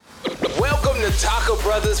Welcome to Talker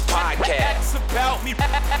Brothers Podcast. About me.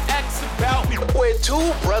 Where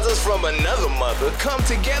two brothers from another mother come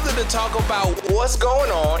together to talk about what's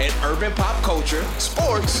going on in urban pop culture,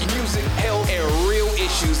 sports, music, health, and real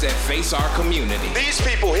issues that face our community. These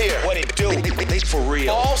people here, what they do, they for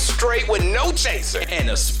real. All straight with no chaser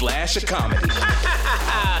and a splash of comedy.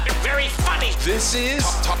 Very funny. This is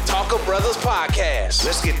Talker Brothers Podcast.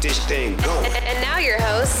 Let's get this thing going. And now your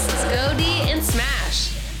hosts, Go-D and Smash.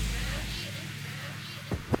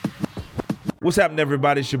 What's happening,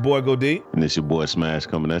 everybody? It's your boy Go-D. And it's your boy Smash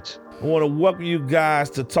coming at you. I want to welcome you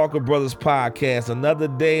guys to Talker Brothers Podcast. Another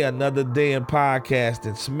day in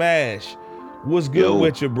podcasting. Smash, what's good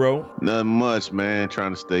with you, bro? Nothing much, man.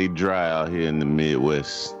 Trying to stay dry out here in the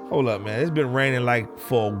Midwest. Hold up, man. It's been raining like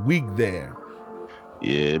for a week there.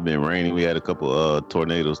 Yeah, it's been raining. We had a couple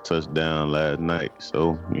tornadoes touch down last night.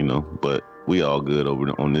 So, but we all good over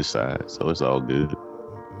on this side. So it's all good.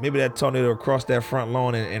 Maybe that tornado will cross that front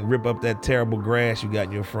lawn and rip up that terrible grass you got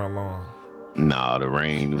in your front lawn. Nah, the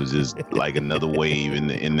rain was just like another wave in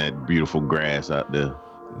that beautiful grass out there.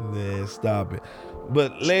 Man, stop it.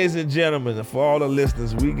 But ladies and gentlemen, for all the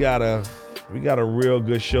listeners, we got a real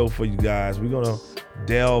good show for you guys. We're gonna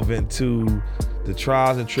delve into the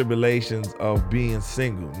trials and tribulations of being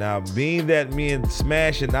single. Now, being that me and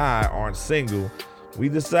Smash and I aren't single, we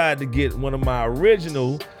decided to get one of the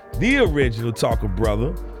original Talker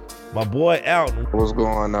brother, my boy Alton. What's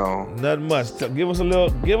going on? Nothing much. Give us a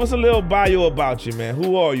little bio about you, man.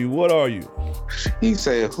 Who are you? What are you? He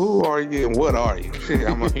said, "Who are you and what are you?" Shit,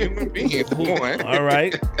 I'm a human being. Boy. All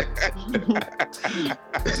right.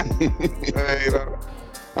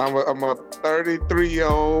 I'm a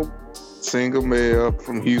 33-year-old single male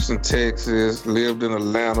from Houston, Texas. Lived in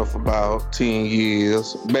Atlanta for about 10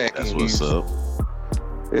 years. That's what's Houston. up.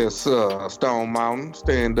 It's Stone Mountain,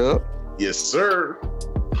 stand up. Yes, sir.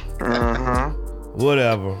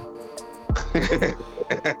 Whatever.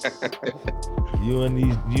 You and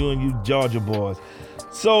you Georgia boys.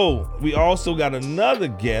 So we also got another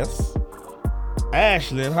guest.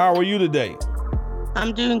 Ashlyn, how are you today?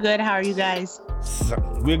 I'm doing good. How are you guys?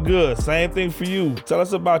 We're good. Same thing for you. Tell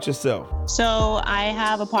us about yourself. So I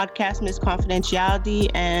have a podcast, Miss Confidentiality,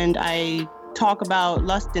 and I talk about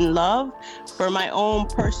lust and love. For my own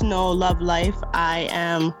personal love life, I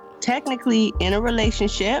am technically in a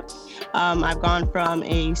relationship. I've gone from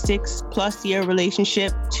a 6+ year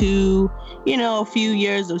relationship to, a few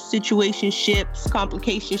years of situationships,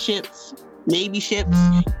 complicationships, maybe ships,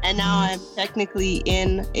 and now I'm technically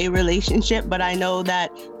in a relationship, but I know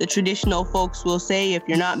that the traditional folks will say if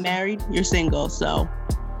you're not married, you're single, so.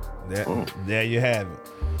 There you have it.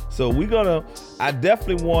 So I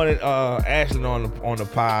definitely wanted Ashlyn on the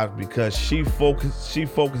pod because she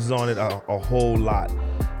focuses on it a whole lot.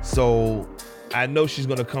 So I know she's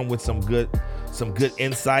gonna come with some good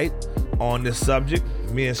insight on this subject.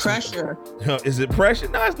 Pressure. Is it pressure?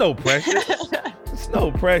 No, it's no pressure. It's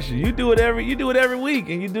no pressure. You do it every week,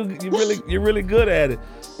 and you're really good at it.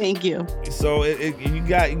 Thank you. So you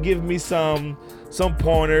give me some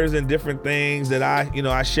pointers and different things that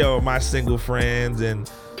I share with my single friends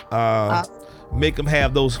and make them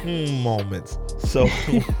have those moments. So,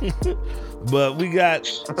 but we got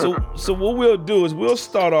so what we'll do is we'll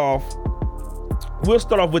start off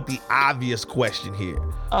with the obvious question here.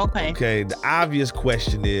 Okay. Okay. The obvious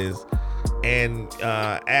question is, and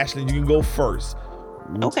Ashlyn, you can go first.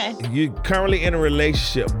 Okay. You're currently in a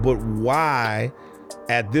relationship, but why,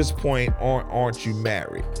 at this point, aren't you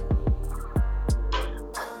married?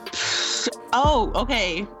 Oh,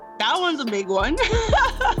 okay. That one's a big one.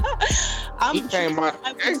 He came out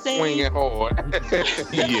swinging hard.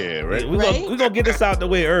 Yeah, right. We're gonna get this out the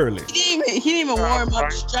way early. He didn't even warm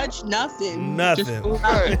up, stretch, nothing. Nothing.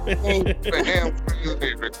 Everything.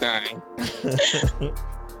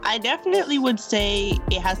 I definitely would say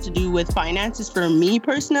it has to do with finances for me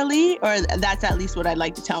personally, or that's at least what I'd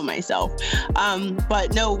like to tell myself.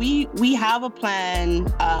 But no, we have a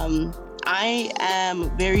plan. I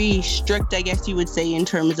am very strict, I guess you would say, in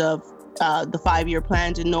terms of the 5-year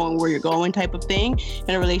plans and knowing where you're going type of thing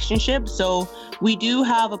in a relationship. So we do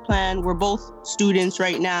have a plan. We're both students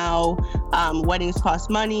right now. Weddings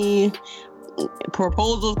cost money.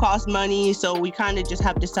 Proposals cost money, so we kind of just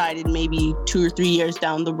have decided maybe 2 or 3 years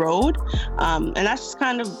down the road, and that's just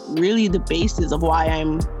kind of really the basis of why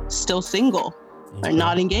I'm still single and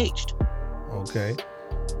not engaged. Okay.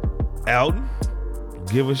 Alton,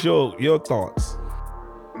 give us your thoughts.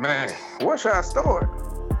 Man, where should I start?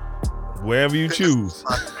 Wherever you choose.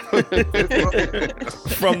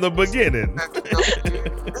 From the beginning.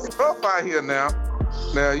 It's rough out here now.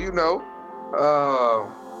 Now,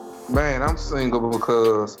 man, I'm single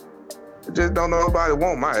because Just don't nobody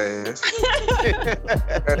want my ass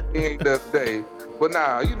at the end of the day. But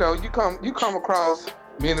now, you come across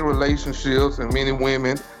many relationships and many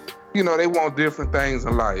women, they want different things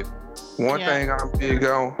in life. One thing I'm big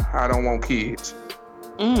on, I don't want kids.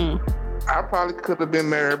 I probably could have been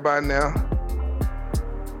married by now.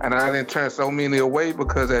 And I didn't turn so many away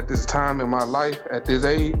because at this time in my life, at this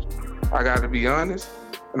age, I got to be honest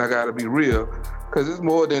and I got to be real. Because it's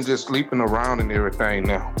more than just sleeping around and everything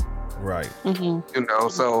now. Right.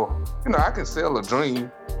 So, I can sell a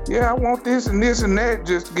dream. Yeah, I want this and this and that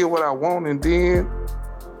just to get what I want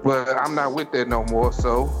but I'm not with that no more.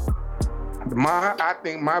 So I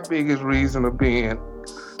think my biggest reason of being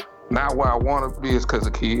not where I want to be is because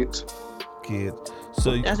of kids.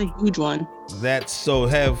 So that's a huge one. How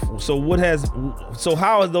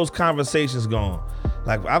have those conversations gone?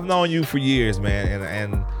 Like, I've known you for years, man,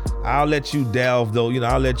 and I'll let you delve though,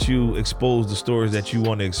 I'll let you expose the stories that you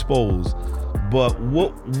want to expose. But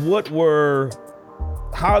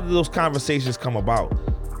how did those conversations come about?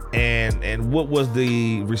 And what was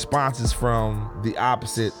the responses from the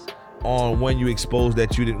opposite on when you exposed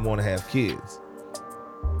that you didn't want to have kids?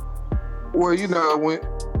 Well,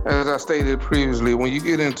 as I stated previously, when you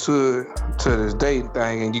get into this dating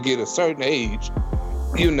thing and you get a certain age,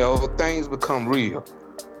 things become real.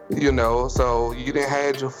 So you didn't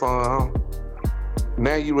had your fun.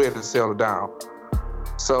 Now you ready to settle down.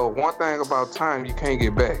 So one thing about time, you can't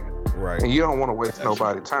get back. Right. And you don't want to waste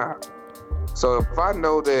nobody's time. So if I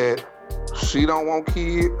know that she don't want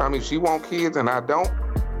kids, she want kids and I don't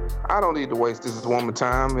need to waste this woman's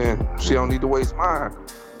time and she don't need to waste mine.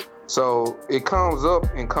 So it comes up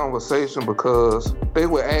in conversation because they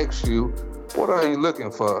will ask you, what are you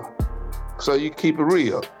looking for? So you keep it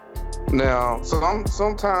real. Now,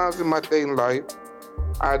 sometimes in my dating life,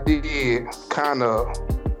 I did kind of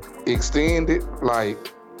extend it, like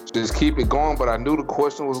just keep it going, but I knew the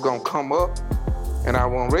question was gonna come up and I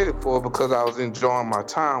wasn't ready for it because I was enjoying my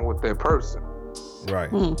time with that person. Right.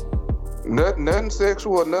 Nothing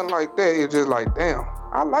sexual or nothing like that. It's just like, damn,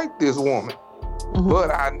 I like this woman.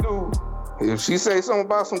 But I knew if she say something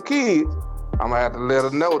about some kids, I'm gonna have to let her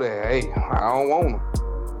know that, hey, I don't want them.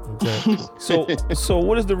 Okay. So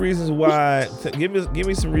what is the reasons why? Give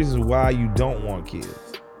me some reasons why you don't want kids.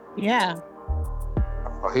 Yeah.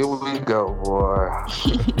 Oh, here we go, boy.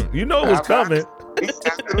 You know what's coming.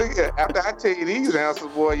 After I tell you these answers,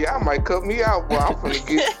 boy, y'all might cut me out, boy. I'm finna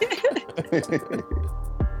get.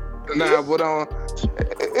 Nah, but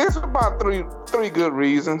it's about three good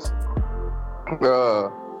reasons.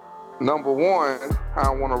 Number one, I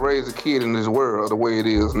don't want to raise a kid in this world the way it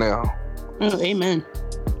is now. Oh, amen.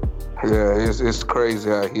 Yeah, it's crazy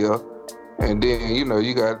out here. And then,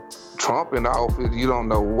 you got Trump in the office. You don't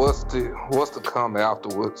know what's to come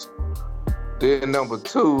afterwards. Then number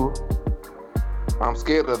two, I'm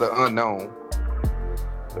scared of the unknown.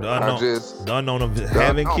 The unknown of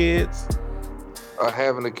having kids?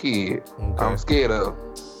 Having a kid. Okay. I'm scared of.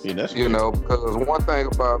 Yeah, that's because one thing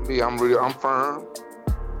about me, I'm firm.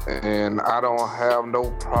 And I don't have no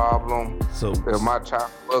problem. So if my child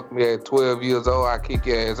fuck me at 12 years old, I kick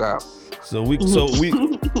your ass out. So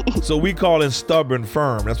we call it stubborn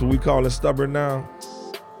firm. That's what we call it, stubborn now.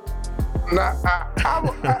 Nah, I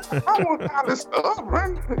won't call it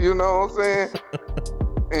stubborn. You know what I'm saying?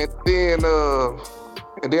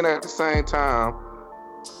 And then at the same time,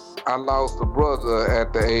 I lost a brother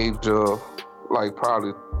at the age of like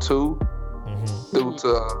probably 2 due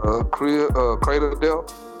to cradle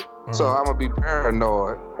death. So I'm gonna be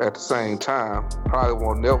paranoid at the same time. Probably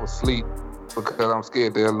won't never sleep because I'm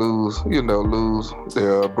scared they'll lose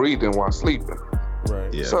their breathing while sleeping.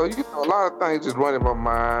 Right. Yeah. So a lot of things just run in my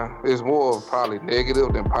mind. It's more probably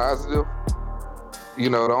negative than positive. The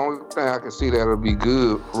only thing I can see that'll be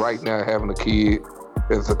good right now having a kid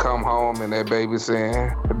is to come home and that baby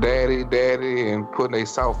saying, "Daddy, Daddy," and putting their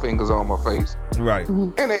soft fingers on my face. Right.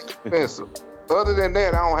 And it's expensive. Other than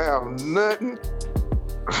that, I don't have nothing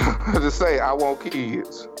to say. I want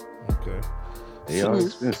kids. Okay. They are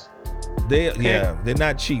expensive. They're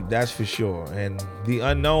not cheap, that's for sure. And the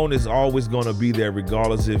unknown is always going to be there,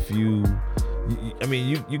 regardless if you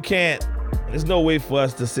can't. There's no way for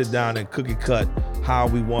us to sit down and cookie cut how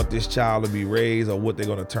we want this child to be raised or what they're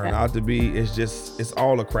going to turn out to be. It's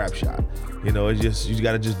all a crap shot. It's just, you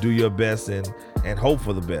got to just do your best and hope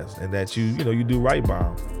for the best, and that you do right by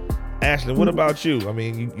them. Ashley, what about you?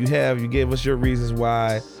 You gave us your reasons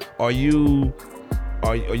why. Are you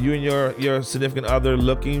and your significant other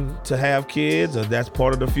looking to have kids, or that's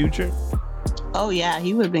part of the future? Oh yeah,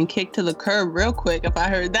 he would have been kicked to the curb real quick if I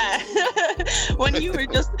heard that. when you were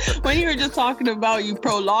just talking about you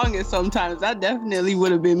prolong it sometimes, that definitely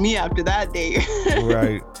would have been me after that day.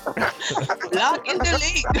 Right. Lock and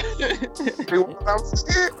delete.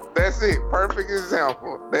 That's it. Perfect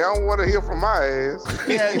example. They don't want to hear from my ass.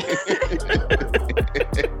 Yeah.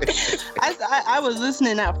 I was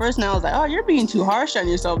listening at first and I was like, oh, you're being too harsh on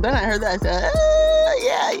yourself. Then I heard that. I said,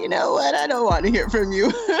 yeah, you know what? I don't want to hear from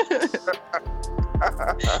you.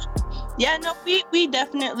 Yeah, no, we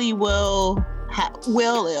definitely will,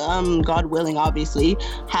 God willing, obviously,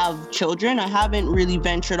 have children. I haven't really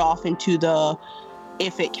ventured off into the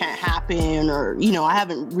if it can't happen, or, you know, I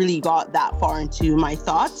haven't really got that far into my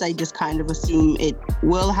thoughts. I just kind of assume it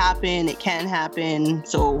will happen, it can happen,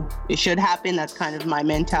 so it should happen. That's kind of my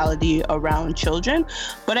mentality around children.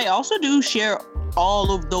 But I also do share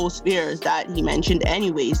all of those fears that he mentioned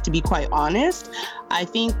anyways, to be quite honest. I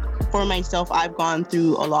think for myself, I've gone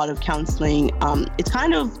through a lot of counseling. It's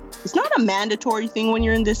not a mandatory thing when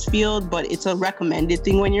you're in this field, but it's a recommended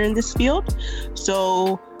thing when you're in this field.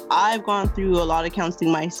 So I've gone through a lot of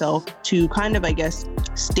counseling myself to kind of, I guess,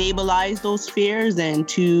 stabilize those fears and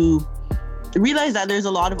to realize that there's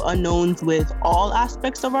a lot of unknowns with all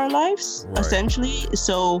aspects of our lives, right, essentially.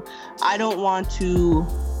 So I don't want to,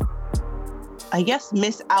 I guess,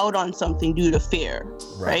 miss out on something due to fear,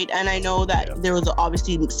 right? And I know that there was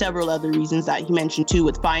obviously several other reasons that he mentioned too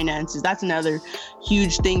with finances. That's another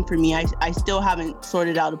huge thing for me. I still haven't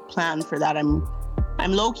sorted out a plan for that. I'm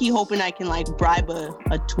low-key hoping I can like bribe a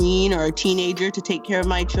tween or a teenager to take care of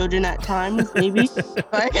my children at times, maybe.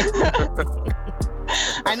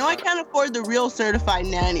 I know I can't afford the real certified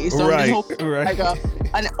nanny, so I'm just hoping like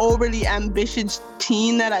an overly ambitious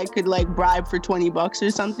teen that I could like bribe for $20 or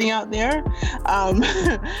something out there.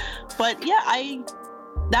 But yeah,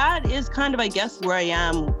 that is kind of, I guess, where I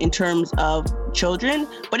am in terms of children.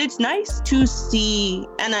 But it's nice to see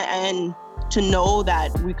and to know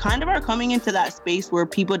that we kind of are coming into that space where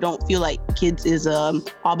people don't feel like kids is an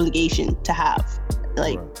obligation to have.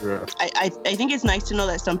 Like, I think it's nice to know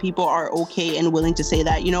that some people are okay and willing to say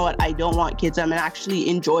that, you know what, I don't want kids. I'm actually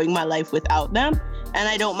enjoying my life without them. And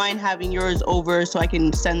I don't mind having yours over so I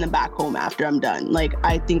can send them back home after I'm done. Like,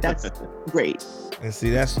 I think that's great. And see,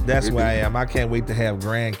 that's where I am. I can't wait to have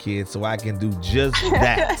grandkids so I can do just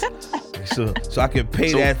that. so I can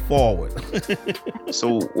pay that forward.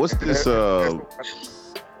 So what's this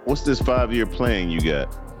 5-year plan you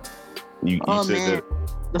got? You said that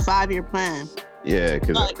the 5-year plan. Yeah,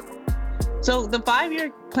 because so the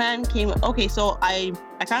 5-year plan came. Okay, so I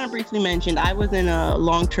kind of briefly mentioned I was in a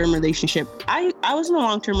long-term relationship. I was in a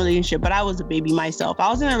long-term relationship, but I was a baby myself. I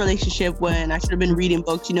was in a relationship when I should have been reading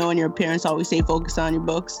books, you know, and your parents always say focus on your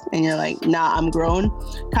books, and you're like, nah, I'm grown.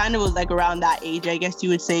 Kind of was like around that age, I guess you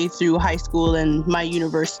would say, through high school and my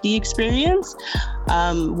university experience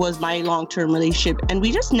was my long-term relationship, and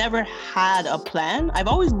we just never had a plan. I've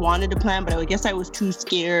always wanted a plan, but I guess I was too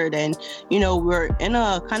scared. And you know, we're in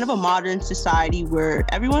a kind of a modern society where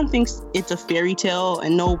everyone thinks it's a fairy tale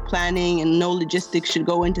and no planning and no logistics should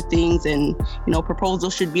go into things, and you know,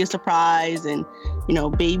 proposals should be a surprise, and you know,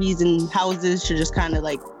 babies and houses should just kind of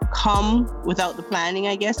like come without the planning.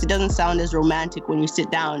 I guess it doesn't sound as romantic when you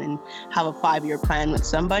sit down and have a 5-year plan with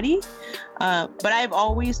somebody, but I've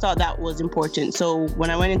always thought that was important. So when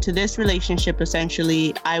I went into this relationship,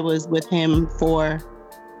 essentially I was with him for,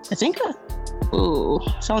 I think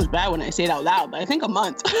sounds bad when I say it out loud, but I think a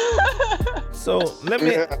month. So let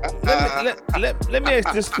me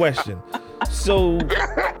ask this question. So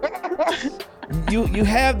you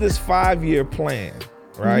have this 5-year plan,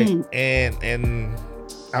 right? Mm-hmm. And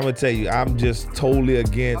I'm gonna tell you, I'm just totally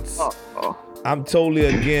against. I'm totally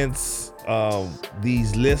against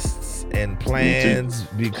these lists and plans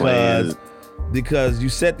because you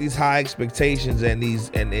set these high expectations and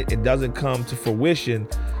it doesn't come to fruition.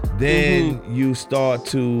 Then you start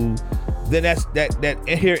to, then that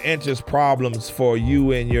here enters problems for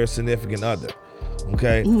you and your significant other.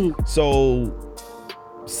 Okay. So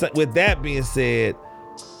with that being said,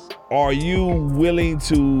 are you willing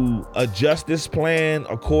to adjust this plan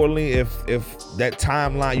accordingly if that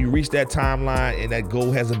timeline, you reach that timeline and that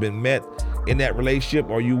goal hasn't been met in that relationship?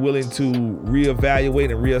 Are you willing to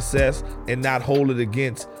reevaluate and reassess and not hold it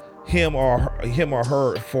against him or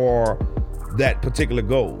her for that particular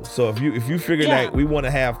goal? So if you figure that we want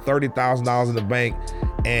to have $30,000 in the bank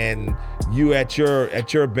and you at your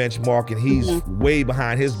benchmark and he's way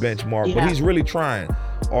behind his benchmark, but he's really trying,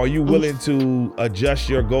 are you willing to adjust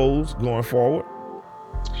your goals going forward?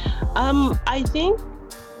 I think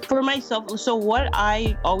for myself, so what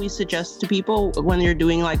I always suggest to people when you're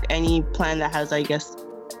doing like any plan that has, I guess,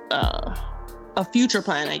 a future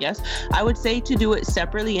plan, I guess, I would say to do it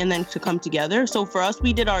separately and then to come together. So for us,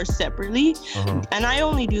 we did ours separately. And I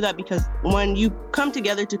only do that because when you come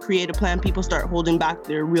together to create a plan, people start holding back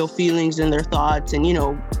their real feelings and their thoughts and, you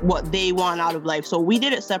know, what they want out of life. So we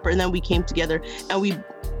did it separate, and then we came together and we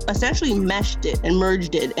essentially meshed it and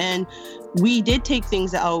merged it. And we did take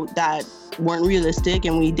things out that weren't realistic,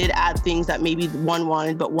 and we did add things that maybe one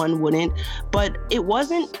wanted but one wouldn't. But it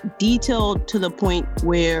wasn't detailed to the point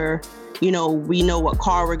where, you know, we know what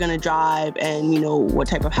car we're going to drive and, you know, what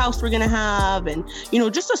type of house we're going to have and, you know,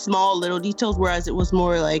 just the small little details. Whereas it was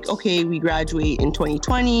more like, okay, we graduate in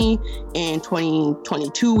 2020, in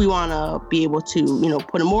 2022, we want to be able to, you know,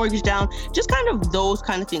 put a mortgage down, just kind of those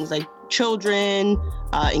kind of things like children,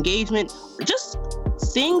 engagement, just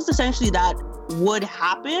things essentially that would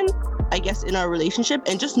happen, I guess, in our relationship,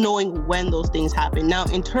 and just knowing when those things happen. Now,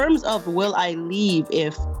 in terms of will I leave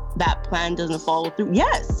if that plan doesn't follow through?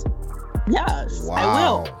 Yes.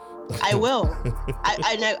 Wow. I will.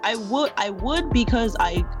 I would because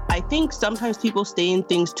I think sometimes people stay in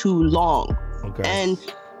things too long. Okay. And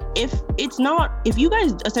if you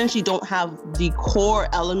guys essentially don't have the core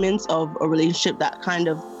elements of a relationship that kind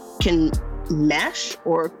of can mesh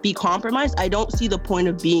or be compromised, I don't see the point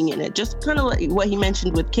of being in it. Just kind of like what he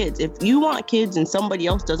mentioned with kids. If you want kids and somebody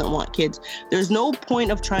else doesn't want kids, there's no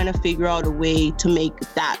point of trying to figure out a way to make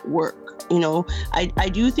that work. You know, I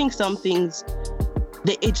do think some things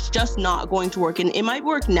that it's just not going to work, and it might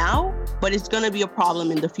work now, but it's going to be a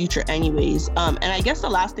problem in the future anyways. And I guess the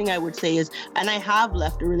last thing I would say is, and I have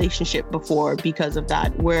left a relationship before because of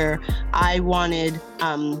that, where I wanted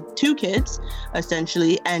 2 kids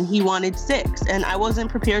essentially, and he wanted 6, and I wasn't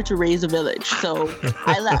prepared to raise a village, so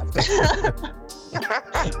I left.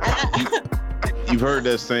 You've heard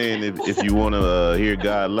that saying, if you want to hear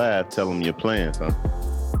God laugh, tell him your plans, huh?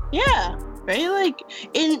 Yeah, right. Like,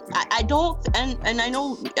 I don't, and I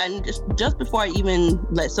know, and just before I even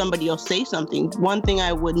let somebody else say something, one thing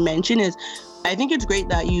I would mention is, I think it's great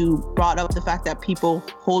that you brought up the fact that people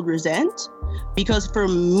hold resent, because for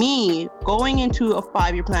me, going into a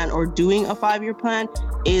 5-year plan or doing a 5-year plan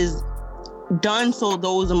is done so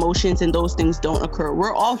those emotions and those things don't occur.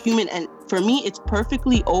 We're all human, and for me, it's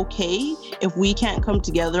perfectly okay if we can't come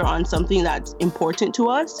together on something that's important to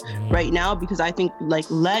us right now, because I think, like,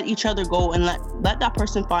 let each other go and let that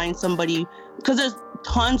person find somebody, because there's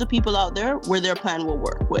tons of people out there where their plan will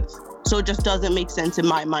work with. So it just doesn't make sense in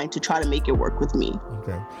my mind to try to make it work with me.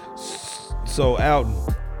 Okay. So Alton,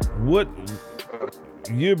 what,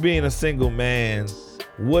 you're being a single man,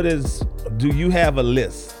 do you have a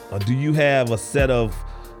list, or do you have a set of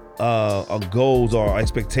goals or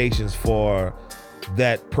expectations for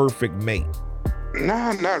that perfect mate?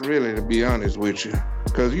 Nah, not really, to be honest with you.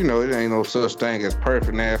 Because, you know, it ain't no such thing as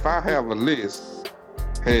perfect. Now, if I have a list,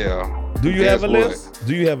 hell. Do you have a list?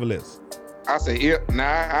 Do you have a list? I say, yeah,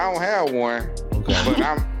 I don't have one. Okay. But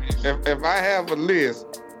if I have a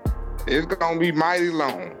list, it's going to be mighty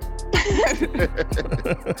long.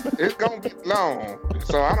 It's gonna be long,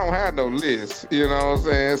 so I don't have no list, you know what I'm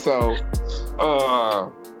saying? So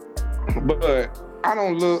but I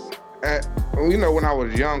don't look at, you know, when I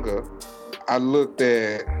was younger, I looked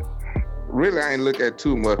at, really I ain't look at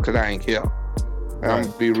too much because I ain't care. Right. I'm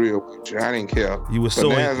gonna be real with you, I didn't care. You were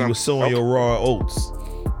sowing your raw oats.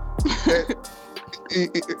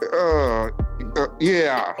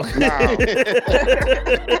 Yeah, no.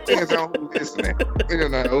 Depends on who's listening, you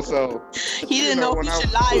know. So he didn't know if he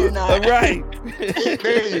should lie or not. Right.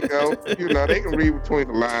 There you go. You know, they can read between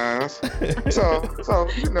the lines. So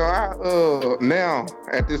you know, I now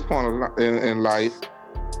at this point in life,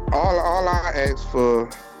 all I ask for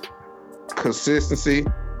consistency,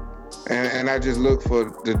 and I just look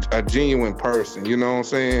for a genuine person. You know what I'm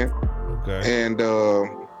saying? Okay.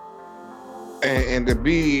 And to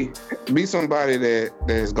be somebody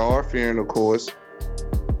that's God-fearing, of course,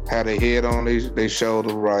 have their head on their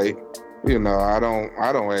shoulder right. You know, I don't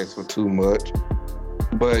ask for too much.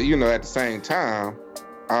 But, you know, at the same time,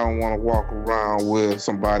 I don't want to walk around with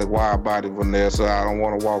somebody wide-body Vanessa. I don't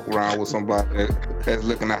want to walk around with somebody that's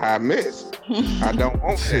looking a hot mess. I don't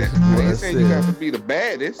want that. I ain't saying you have to be the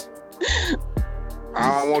baddest.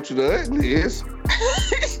 I don't want you the ugliest.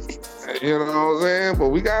 You know what I'm saying?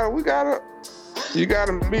 But you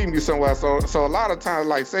gotta meet me somewhere. So a lot of times,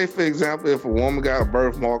 like, say for example, if a woman got a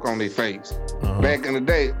birthmark on their face, back in the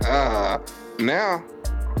day, now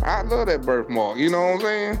I love that birthmark. You know what I'm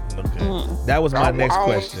saying? Okay. That was my next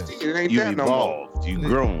question. You evolved. You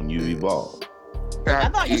grown. You evolved. I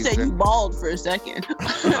thought you said you bald for a second.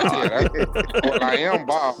 Well, I am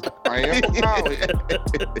bald. I am bald.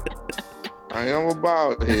 I am a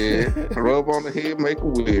bald head. Rub on the head, make a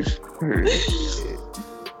wish.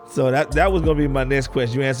 So that was gonna be my next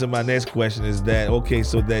question. You answered my next question. Is that okay?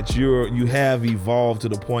 So that you have evolved to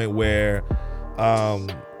the point where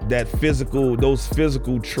those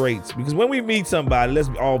physical traits. Because when we meet somebody, let's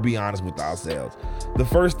all be honest with ourselves. The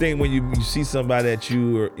first thing when you see somebody that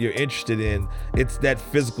you're interested in, it's that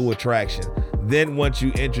physical attraction. Then once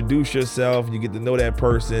you introduce yourself, you get to know that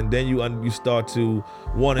person. Then you start to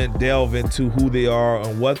want to delve into who they are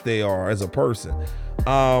and what they are as a person.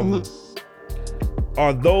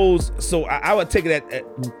 Are those, so I would take it at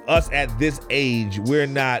us at this age, we're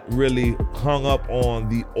not really hung up on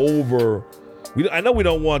the I know we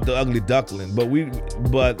don't want the ugly duckling, but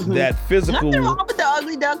that physical. Nothing wrong with the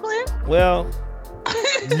ugly duckling. Well,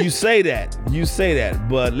 you say that,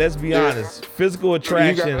 but let's be honest, physical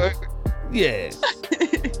attraction,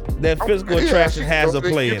 that physical attraction has a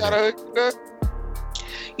play in it.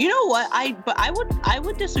 You know what? I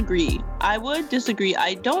would disagree. I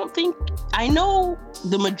don't think, I know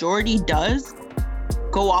the majority does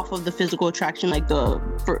go off of the physical attraction, like the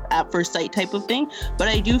at first sight type of thing, but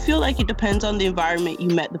I do feel like it depends on the environment you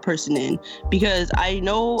met the person in, because I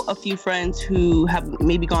know a few friends who have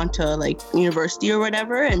maybe gone to like university or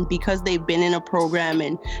whatever, and because they've been in a program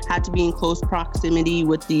and had to be in close proximity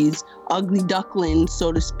with these ugly ducklings,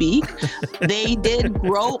 so to speak, they did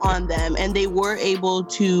grow on them and they were able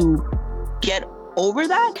to get over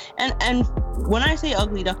that. And when I say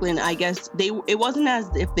ugly duckling, I guess it wasn't as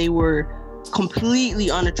if they were completely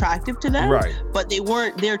unattractive to them, right? But they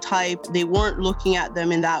weren't their type. They weren't looking at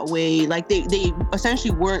them in that way. Like they essentially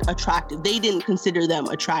weren't attractive. They didn't consider them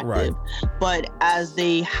attractive, right? But as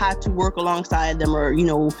they had to work alongside them, or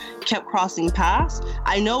kept crossing paths,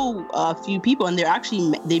 I know a few people, and they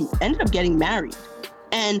ended up getting married.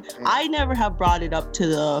 And I never have brought it up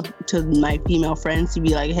to my female friends to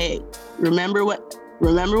be like, hey, remember when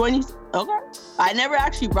you, okay? I never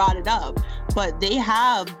actually brought it up, but they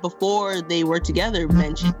have, before they were together,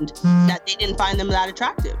 mentioned that they didn't find them that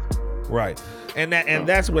attractive. Right. And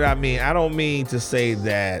that's what I mean. I don't mean to say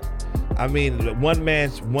that, I mean, one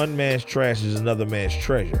man's trash is another man's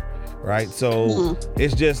treasure. Right. So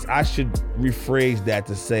it's just, I should rephrase that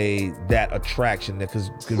to say that attraction,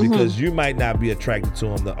 because you might not be attracted to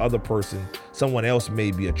them. The other person, someone else may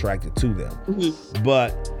be attracted to them.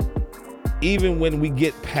 But even when we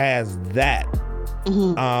get past that,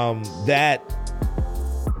 that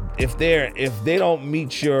if they don't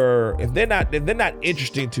meet if they're not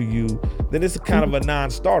interesting to you, then it's kind of a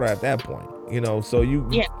non-starter at that point. So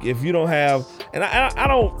if you don't have, and I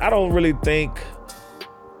don't really think,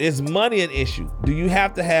 is money an issue? Do you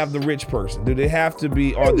have to have the rich person? Do they have to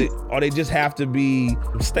be, or they just have to be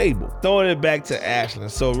stable? Throwing it back to Ashlyn.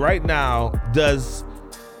 So right now, does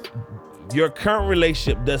your current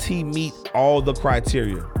relationship, does he meet all the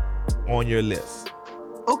criteria on your list?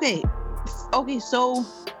 Okay, so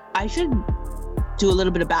I should do a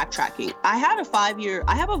little bit of backtracking. I have a 5-year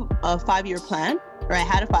plan. Or I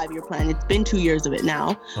had a 5-year plan. It's been 2 years of it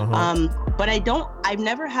now. But I've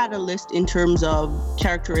never had a list in terms of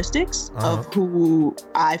characteristics of who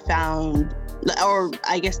I found, or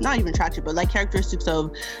I guess not even attractive, but like characteristics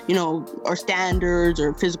of, or standards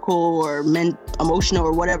or physical or emotional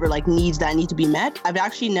or whatever, like needs that need to be met. I've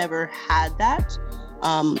actually never had that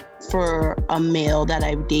for a male that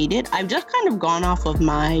I've dated. I've just kind of gone off of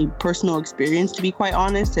my personal experience, to be quite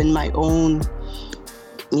honest, and my own,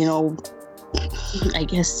 I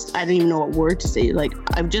guess I don't even know what word to say. Like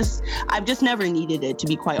I've just never needed it, to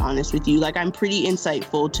be quite honest with you. Like I'm pretty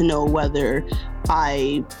insightful to know whether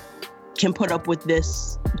I can put up with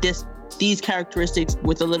these characteristics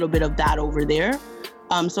with a little bit of that over there.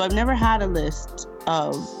 So I've never had a list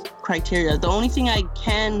of criteria. The only thing I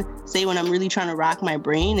can say when I'm really trying to rack my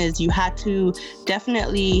brain is you had to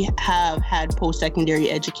definitely have had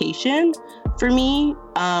post-secondary education for me.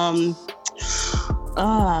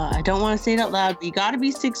 I don't want to say it out loud. You got to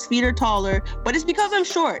be 6 feet or taller, but it's because I'm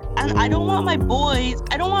short. And I don't want my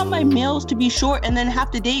males to be short and then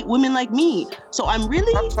have to date women like me. So I'm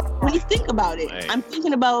really, when you think about it, I'm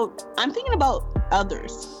thinking about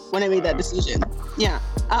others when I made that decision. Yeah.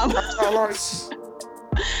 I'm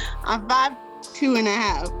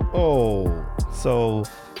 5'2.5". Oh, so.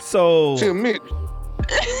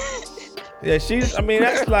 Yeah,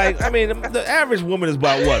 the average woman is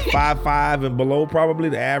about what, 5'5" and below, probably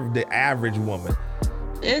the average woman.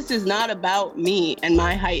 This is not about me and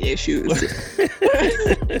my height issues.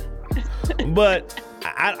 But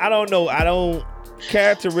I don't know.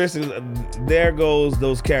 Characteristics, there goes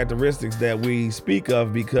those characteristics that we speak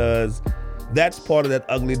of, because that's part of that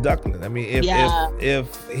ugly duckling. I mean,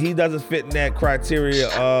 if he doesn't fit in that criteria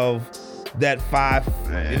of that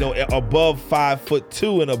above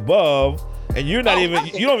 5'2" and above, and you're not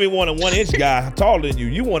you don't even want a 1 inch guy taller than you.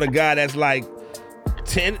 You want a guy that's like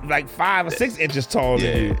 5 or 6 inches taller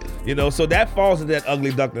than you. So that falls into that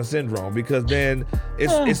ugly duckling syndrome, because then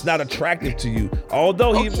it's not attractive to you.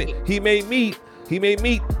 Although he may meet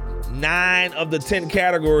 9 of the 10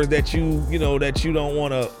 categories that you don't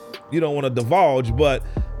want to divulge, but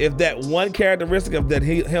if that one characteristic of that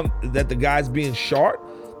that the guy's being short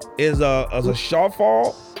is a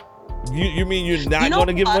shortfall, you mean you're not going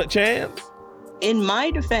to give him a chance? In my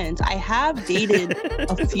defense, I have dated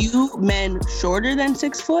a few men shorter than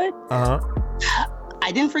 6 foot. I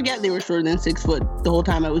didn't forget they were shorter than 6 foot the whole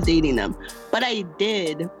time I was dating them, but I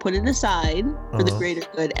did put it aside for the greater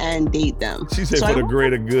good and date them. She said for the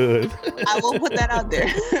greater good. I will put that out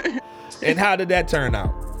there. And how did that turn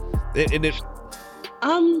out? I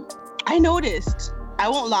noticed. I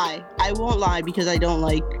won't lie because I don't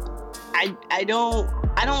like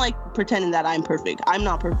pretending that I'm perfect. I'm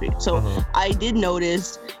not perfect. So I did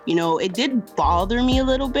notice, it did bother me a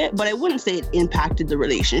little bit, but I wouldn't say it impacted the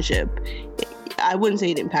relationship. But, I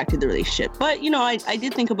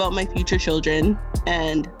did think about my future children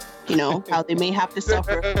and, how they may have to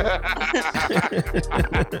suffer.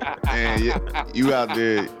 Man, you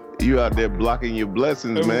out there blocking your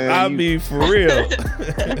blessings, man. I mean, for real.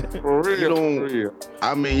 For real.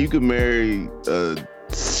 I mean, you could marry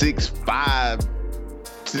 6'5",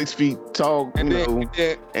 6 feet tall, and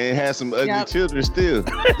have some ugly children still.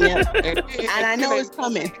 And I know it's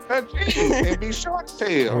coming. And be short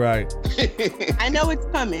tail. Right. I know it's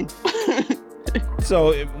coming.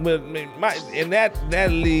 So,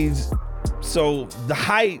 that leads. So the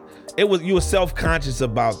height, you were self-conscious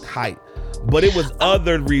about height, but it was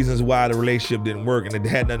other reasons why the relationship didn't work, and it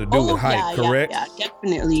had nothing to do with height, correct? Yeah,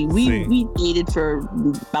 definitely. We dated for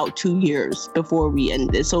about 2 years before we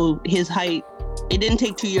ended. So his height, it didn't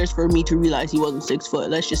take 2 years for me to realize he wasn't 6 foot.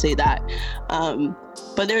 Let's just say that.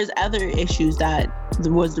 But there's other issues that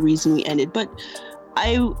was the reason we ended. But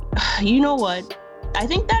you know what? I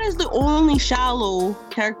think that is the only shallow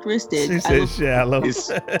characteristic. She said shallow. Is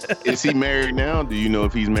he married now? Do you know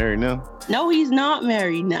if he's married now? No, he's not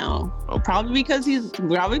married now. Okay. Probably because of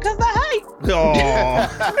the height. Oh.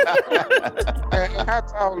 How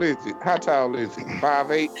tall is he?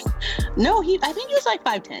 5'8"? No, I think he was like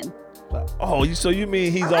 5'10". Oh, so you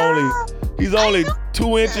mean he's only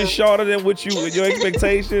 2 inches shorter than with your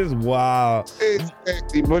expectations? Wow.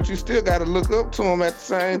 Exactly, but you still got to look up to him at the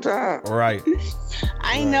same time. Right.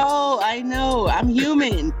 I know. I'm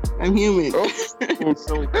human.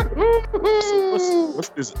 So what's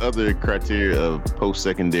this other criteria of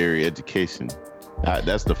post-secondary education?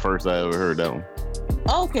 That's the first I ever heard that one.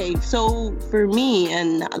 Okay, so for me,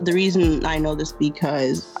 and the reason I know this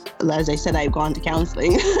because, as I said, I've gone to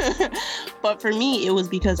counseling. But for me, it was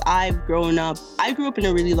because I grew up in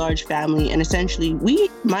a really large family, and essentially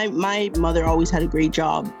my mother always had a great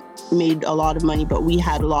job, made a lot of money, but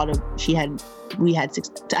she had 6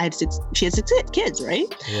 kids,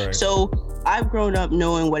 right? So I've grown up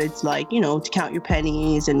knowing what it's like, to count your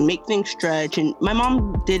pennies and make things stretch. And my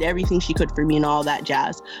mom did everything she could for me and all that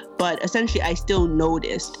jazz. But essentially, I still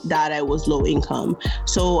noticed that I was low income.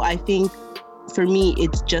 So I think for me,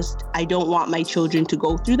 it's just, I don't want my children to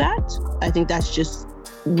go through that. I think that's just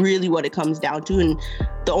really what it comes down to. And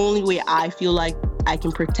the only way I feel like I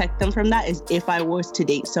can protect them from that is if I was to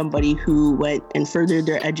date somebody who went and furthered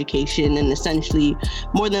their education and essentially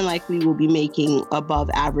more than likely will be making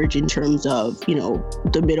above average in terms of,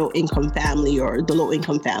 the middle income family or the low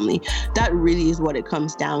income family. That really is what it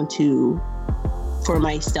comes down to for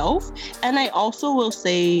myself. And I also will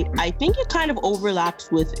say, I think it kind of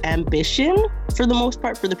overlaps with ambition for the most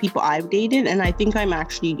part for the people I've dated. And I think I'm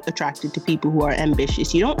actually attracted to people who are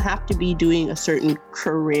ambitious. You don't have to be doing a certain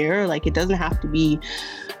career. Like, it doesn't have to be,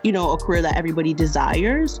 a career that everybody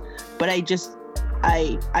desires. But I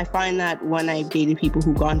find that when I've dated people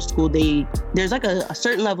who've gone to school, there's like a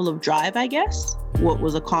certain level of drive, I guess, what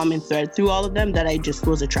was a common thread through all of them that I just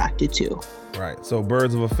was attracted to. Right. So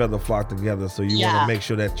birds of a feather flock together. So you want to make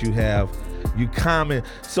sure that you common.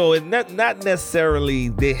 So it not necessarily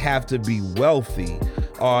they have to be wealthy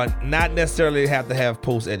or not necessarily have to have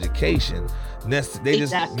post-education.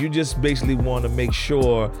 You just basically want to make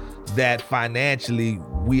sure that financially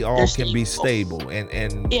we all can be stable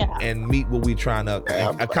and meet what we're trying to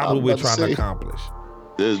accomplish.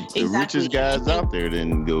 The richest guys out there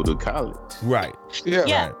didn't go to college. Right.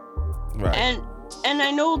 Yeah. Right. And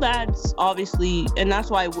I know that's obviously, and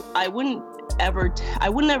that's why I wouldn't I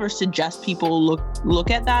wouldn't ever suggest people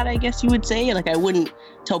look at that, I guess you would say. Like, I wouldn't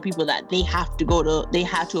tell people that they have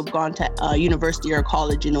to have gone to university or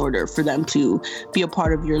college in order for them to be a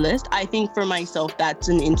part of your list. I think for myself, that's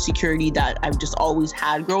an insecurity that I've just always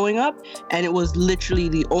had growing up. And it was literally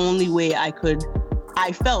the only way I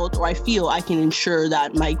feel I can ensure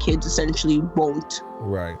that my kids essentially won't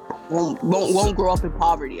grow up in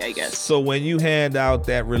poverty, I guess. So when you hand out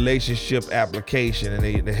that relationship application and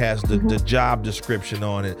it has the job description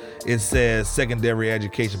on it, it says secondary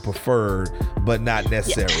education preferred, but not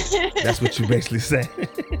necessary. Yeah. That's what you basically say.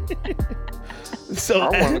 So I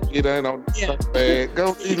want to get in on this.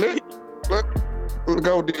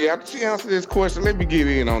 Go D. After she answered this question, let me get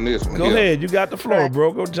in on this one. Go ahead. You got the floor,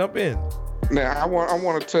 bro. Go jump in. Now, I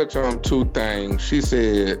want to touch on two things. She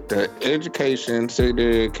said the education,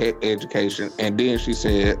 secondary education, and then she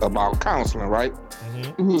said about counseling, right?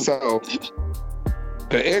 Mm-hmm. So,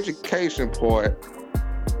 the education part,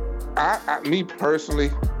 me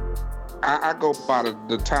personally, I go by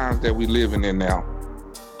the times that we living in now.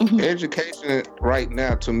 Mm-hmm. Education right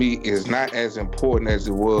now, to me, is not as important as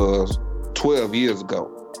it was 12 years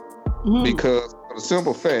ago. Mm-hmm. Because for the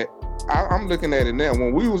simple fact, I'm looking at it now.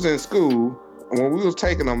 When we was in school, when we was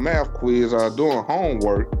taking a math quiz or doing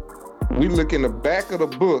homework, we look in the back of the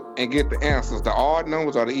book and get the answers, the odd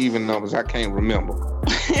numbers or the even numbers. I can't remember.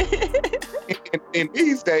 And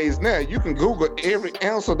these days now, you can Google every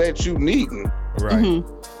answer that you need. Right.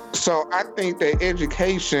 Mm-hmm. So I think that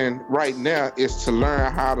education right now is to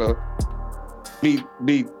learn how to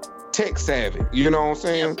be tech savvy. You know what I'm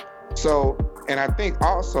saying? So, and I think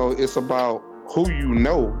also it's about who you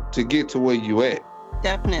know to get to where you at.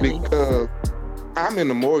 Definitely. Because I'm in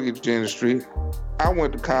the mortgage industry. I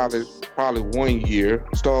went to college probably 1 year,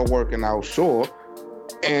 started working offshore,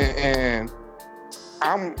 and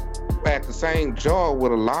I'm at the same job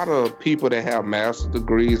with a lot of people that have master's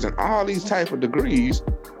degrees and all these type of degrees,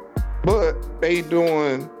 but they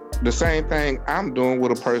doing the same thing I'm doing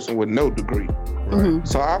with a person with no degree. Mm-hmm.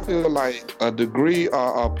 So I feel like a degree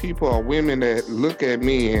or people or women that look at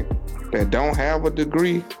me that don't have a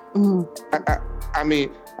degree, mm-hmm. I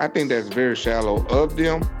mean, I think that's very shallow of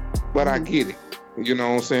them, but I get it. You know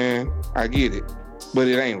what I'm saying? I get it. But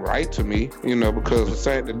it ain't right to me, because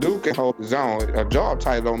the dude can hold his own. A job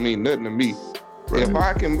title don't mean nothing to me. Right. If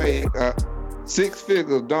I can make 6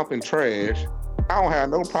 figures dumping trash, I don't have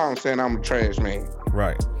no problem saying I'm a trash man.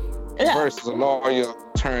 Right. Versus a lawyer,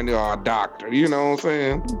 attorney, or a doctor. You know what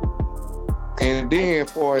I'm saying? And then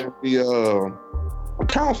for the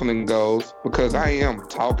counseling goes, because I am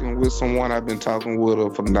talking with someone. I've been talking with her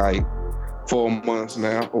for like 4 months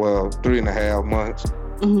now, well, 3.5 months.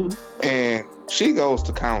 Mm-hmm. And she goes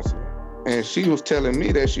to counseling. And she was telling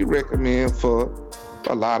me that she recommends for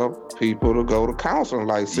a lot of people to go to counseling,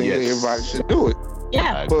 like saying everybody should do it.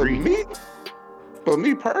 Yeah. But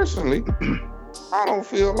me personally, I don't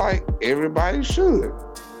feel like everybody should.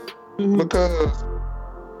 Mm-hmm. Because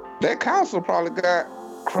that counselor probably got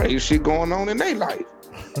crazy shit going on in their life.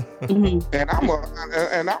 Mm-hmm. And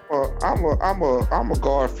I'm a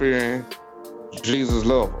God-fearing Jesus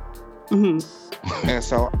lover. Mm-hmm. And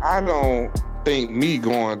so I don't think me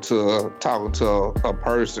going to talking to a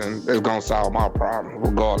person is gonna solve my problem,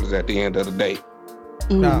 regardless at the end of the day.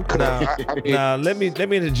 Now, let me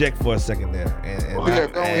interject for a second there,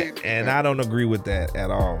 and I don't agree with that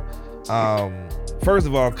at all. First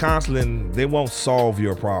of all, counseling, they won't solve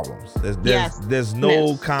your problems. There's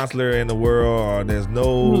no counselor in the world, or there's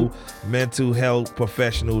no mental health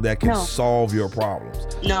professional that can solve your problems.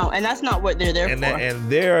 No, and that's not what they're there for.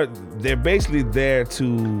 And they're basically there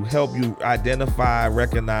to help you identify,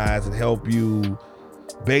 recognize, and help you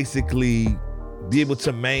basically be able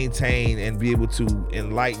to maintain and be able to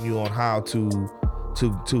enlighten you on how to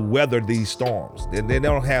weather these storms. They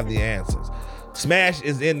don't have the answers. Smash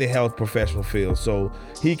is in the health professional field, so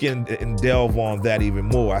he can delve on that even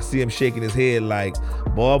more. I see him shaking his head like,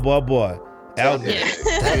 boy, out there.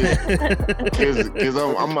 Because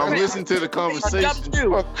I'm listening to the conversation.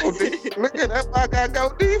 Look at that's why I got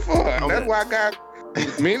Go D for. That's why I got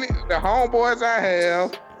the homeboys I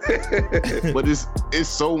have. But it's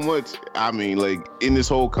so much. I mean, like in this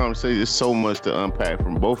whole conversation, there's so much to unpack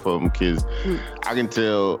from both of them. Because I can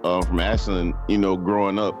tell from Ashlyn,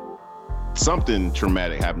 growing up, something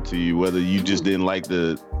traumatic happened to you. Whether you just didn't like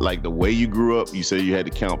the way you grew up. You said you had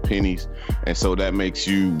to count pennies, and so that makes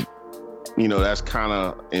you. That's kind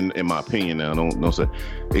of, in my opinion now, don't say,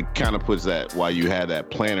 it kind of puts that why you have that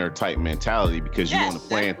planner type mentality, because you want to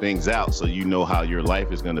plan things out so you know how your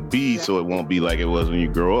life is going to be, so it won't be like it was when you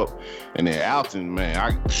grow up. And then Alton, man,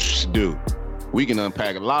 we can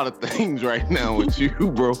unpack a lot of things right now with you,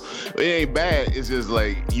 bro. It ain't bad. It's just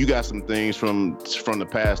like you got some things from the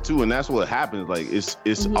past too, and that's what happens. Like it's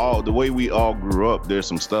all the way we all grew up. There's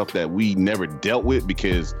some stuff that we never dealt with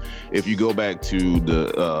because if you go back to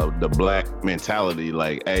the black mentality,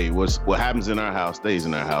 like, hey, what happens in our house stays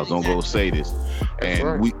in our house. Don't go say this,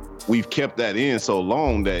 and we've kept that in so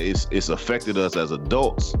long that it's affected us as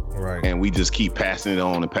adults, right? And we just keep passing it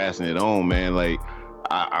on, man. Like.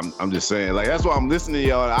 I'm just saying, like, that's why I'm listening to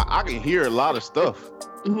y'all. I can hear a lot of stuff.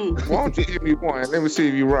 Why don't you give me one? Let me see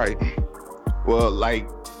if you're right. Well, like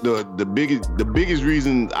the biggest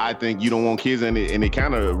reason I think you don't want kids, and it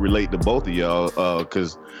kind of relate to both of y'all,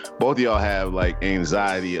 because both of y'all have like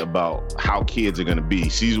anxiety about how kids are gonna be.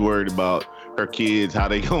 She's worried about her kids, how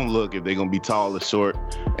they gonna look, if they gonna be tall or short,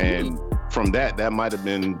 and from that might have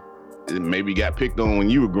been. Maybe got picked on when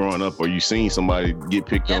you were growing up, or you seen somebody get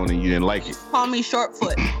picked on and you didn't like it. Call me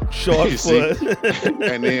Shortfoot. Shortfoot.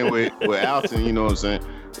 And then with Alton, you know what I'm saying?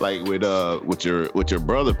 Like with your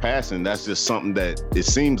brother passing, that's just something that it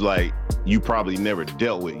seems like you probably never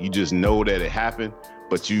dealt with. You just know that it happened,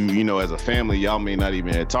 but you know, as a family, y'all may not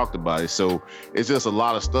even have talked about it. So it's just a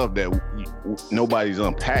lot of stuff that nobody's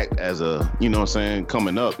unpacked as a, you know what I'm saying,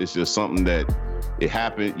 coming up. It's just something that it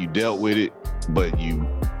happened, you dealt with it, but you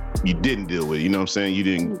didn't deal with it, you know what I'm saying? You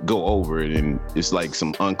didn't go over it, and it's like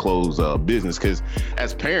some unclosed business. Because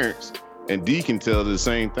as parents, and D can tell the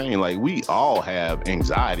same thing, like we all have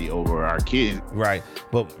anxiety over our kids. Right,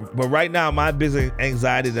 but right now, my biggest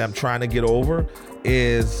anxiety that I'm trying to get over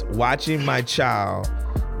is watching my child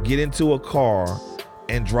get into a car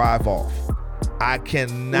and drive off. I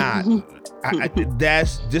cannot.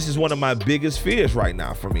 This is one of my biggest fears right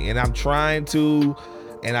now for me, and I'm trying to.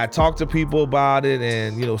 And I talk to people about it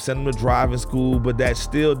and, you know, send them to driving school, but that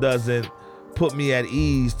still doesn't put me at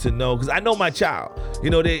ease to know, because I know my child.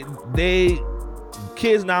 You know, they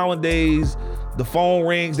kids nowadays, the phone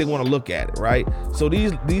rings, they want to look at it, right? So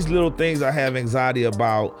these little things I have anxiety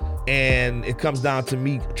about, and it comes down to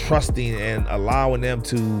me trusting and allowing them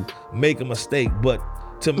to make a mistake. But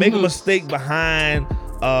to make a mistake behind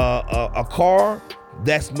a car,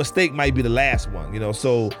 that mistake might be the last one, you know?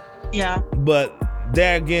 So, yeah. But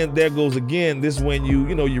there goes again. This is when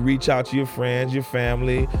you reach out to your friends, your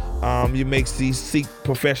family. You seek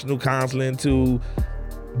professional counseling to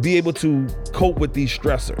be able to cope with these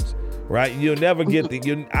stressors, right? You'll never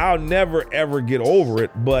I'll never ever get over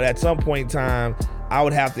it, but at some point in time, I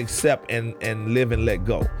would have to accept and live and let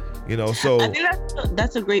go. You know, so I think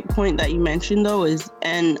that's a great point that you mentioned, though,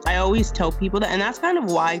 and I always tell people that, and that's kind of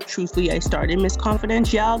why, truthfully, I started Miss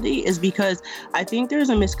Confidentiality, is because I think there's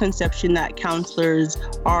a misconception that counselors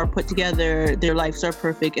are put together, their lives are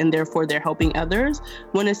perfect, and therefore they're helping others,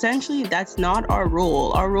 when essentially that's not our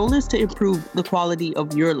role. Our role is to improve the quality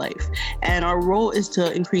of your life, and our role is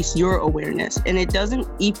to increase your awareness, and it doesn't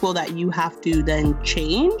equal that you have to then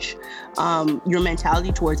change your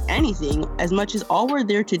mentality towards anything, as much as all we're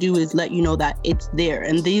there to do is let you know that it's there,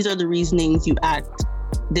 and these are the reasonings you act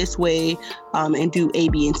this way and do A,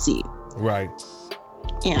 B, and C. Right.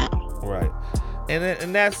 Yeah. Right.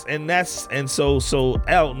 And so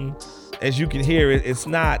Alton, as you can hear, it's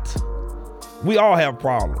not. We all have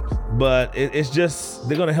problems, but it's just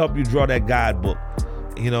they're gonna help you draw that guidebook,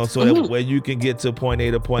 you know, so that where you can get to point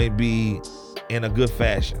A to point B in a good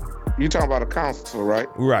fashion. You talking about a counselor, right?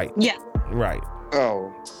 Right. Yeah. Right.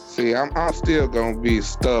 Oh, see, I'm still gonna be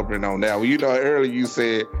stubborn on that. Well, you know, earlier you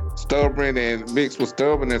said stubborn and mixed with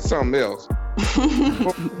stubborn and something else.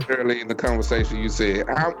 Early in the conversation, you said,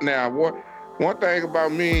 one thing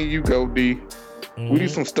about me and you, Go D, we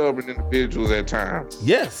some stubborn individuals at times.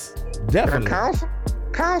 Yes, definitely.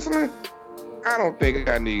 Counseling, I don't think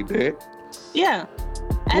I need that. Yeah,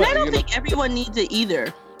 and I don't think everyone needs it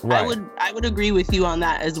either. Right. I would agree with you on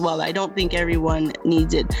that as well. I don't think everyone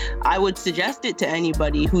needs it. I would suggest it to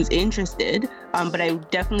anybody who's interested, but I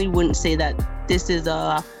definitely wouldn't say that this is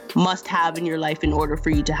a must-have in your life in order for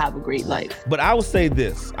you to have a great life. But I would say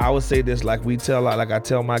this like I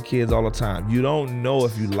tell my kids all the time, you don't know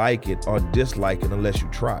if you like it or dislike it unless you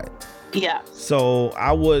try it. Yeah. So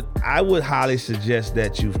I would highly suggest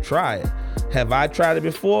that you try it. Have I tried it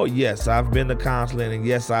before? Yes, I've been to counseling, and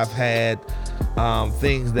yes, I've had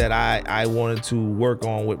things that I wanted to work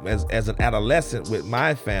on with as an adolescent with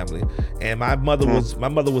my family. And my mother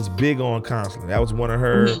was big on counseling. That was one of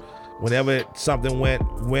her. Whenever something went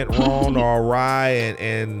wrong or awry,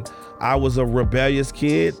 and I was a rebellious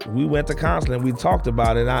kid, we went to counseling. We talked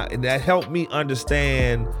about it, and that helped me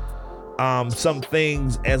understand some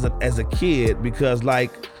things as a kid, because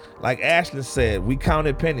like Ashlyn said, we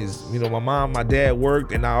counted pennies. You know, my mom, my dad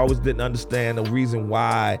worked, and I always didn't understand the reason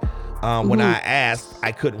why When I asked,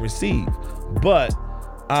 I couldn't receive. But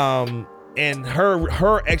and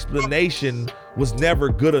her explanation was never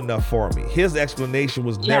good enough for me. His explanation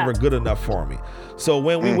was never good enough for me. So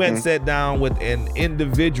when we went and sat down with an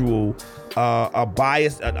individual, a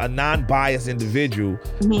non-biased individual,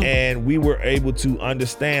 and we were able to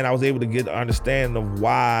understand, I was able to get an understanding of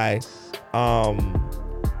why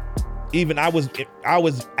even I was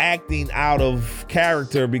acting out of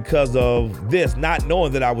character because of this, not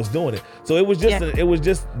knowing that I was doing it. So it was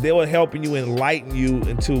just they were helping you, enlighten you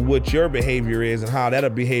into what your behavior is and how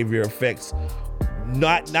that behavior affects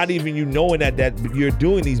not even you knowing that you're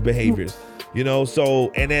doing these behaviors, you know. So,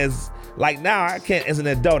 and as like now, I can't, as an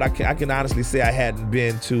adult, I can honestly say I hadn't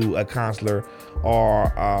been to a counselor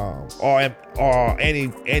or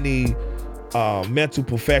any mental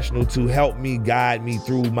professional to help me, guide me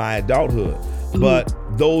through my adulthood. But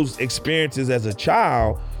those experiences as a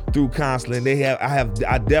child through counseling,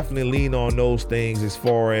 I definitely lean on those things as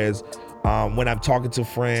far as when I'm talking to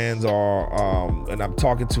friends or and I'm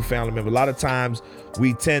talking to family members. A lot of times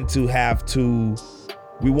we tend to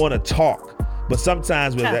we want to talk, but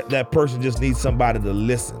sometimes that person just needs somebody to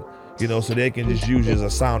listen, you know, so they can just use you as a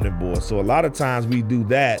sounding board. So a lot of times we do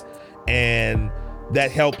that, and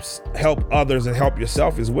that help others and help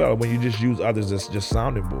yourself as well when you just use others as just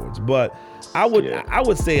sounding boards. But I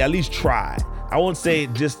would say at least try. I won't say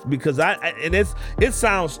just because it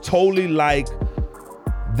sounds totally like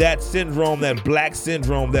that syndrome, that black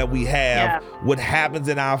syndrome that we have. What happens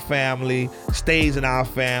in our family stays in our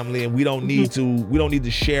family, and we don't need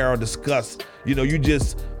to share or discuss. You know, you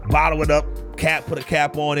just bottle it up, put a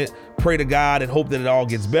cap on it, pray to God, and hope that it all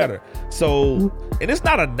gets better. So, and it's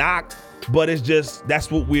not a knock, but it's just that's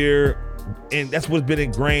what's been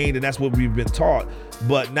ingrained, and that's what we've been taught.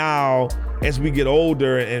 But now, as we get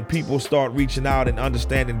older and people start reaching out and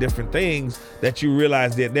understanding different things, that you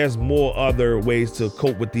realize that there's more other ways to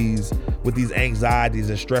cope with these anxieties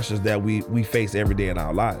and stressors that we face every day in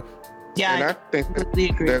our life. Yeah, and I think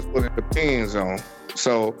that's what it depends on.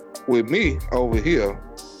 So with me over here,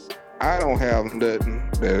 I don't have nothing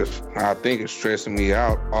that I think is stressing me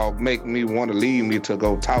out or make me want to leave me to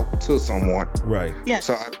go talk to someone. Right. Yeah.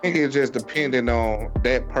 So I think it's just depending on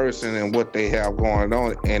that person and what they have going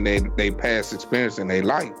on and they past experience in their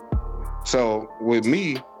life. So with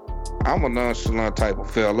me, I'm a nonchalant type of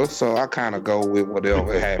fella, so I kind of go with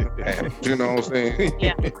whatever happens. You know what I'm saying?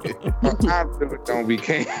 Yeah. I really don't be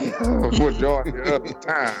caring majority of the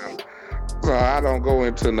time. So I don't go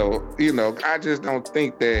into I just don't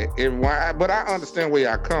think that everyone, but I understand where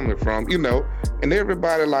y'all coming from, and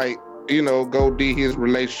everybody go D his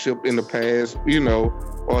relationship in the past,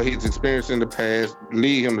 or his experience in the past,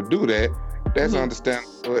 lead him to do that. That's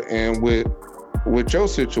understandable. And with your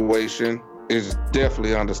situation, it's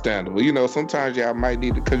definitely understandable. Sometimes y'all might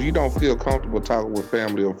need to, because you don't feel comfortable talking with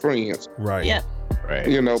family or friends. Right. Yeah. Right.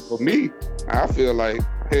 For me, I feel like,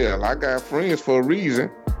 hell, I got friends for a reason.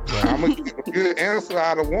 Right. I'm gonna get a good answer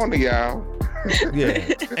out of one of y'all.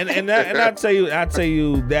 Yeah, and I tell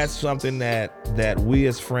you, that's something that we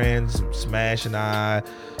as friends, Smash and I,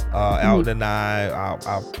 Alton and I,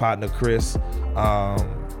 our partner Chris,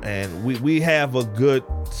 and we have a good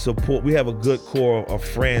support. We have a good core of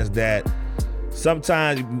friends that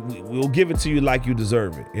sometimes we'll give it to you like you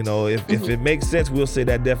deserve it. If it makes sense, we'll say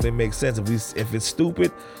that definitely makes sense. If it's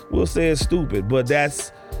stupid, we'll say it's stupid. But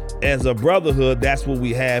that's, as a brotherhood, that's what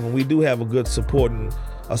we have, and we do have a good support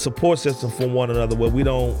system for one another, where we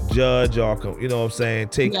don't judge or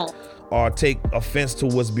take offense to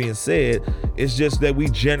what's being said. It's just that we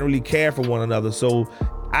generally care for one another. So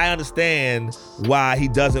I understand why he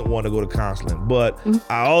doesn't want to go to counseling, but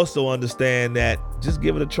I also understand that just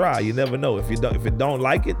give it a try. You never know. If you don't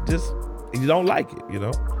like it, you don't like it.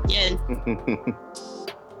 Yeah.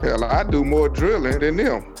 Hell, I do more drilling than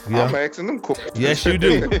them. Yeah. I'm asking them questions. Yes, you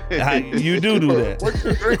do. You do that. What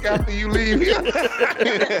you drink after you leave here?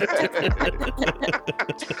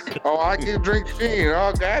 Oh, I can drink gin.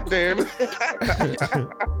 Oh, goddamn.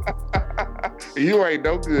 You ain't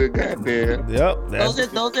no good, goddamn. Yep.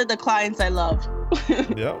 Those are the clients I love.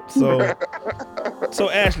 Yep. So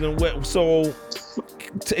Ashlyn,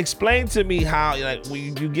 to explain to me how,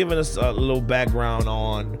 you giving us a little background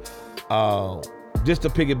on, just to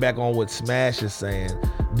piggyback on what Smash is saying,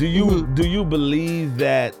 do you believe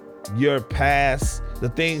that your past,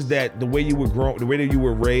 the way you were grown, the way that you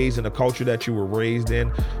were raised, and the culture that you were raised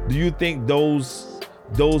in, do you think those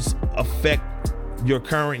affect your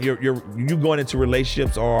current you going into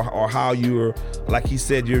relationships or how you're, like he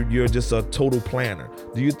said, you're just a total planner?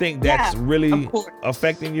 Do you think that's really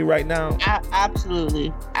affecting you right now?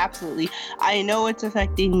 Absolutely. I know it's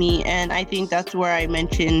affecting me, and I think that's where I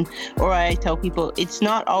mention, or I tell people, it's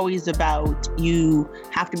not always about you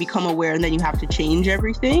have to become aware and then you have to change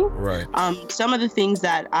everything. Right. Some of the things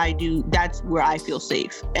that I do, that's where I feel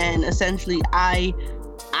safe. And essentially I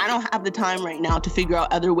don't have the time right now to figure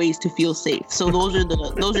out other ways to feel safe. So those are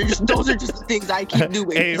just the things I keep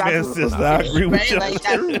doing. Amen, sister. I agree with you. Like,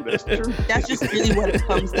 that's true. That's just really what it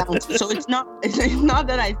comes down to. So it's not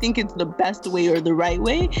that I think it's the best way or the right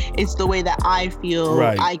way. It's the way that I feel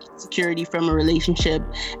I get security from a relationship.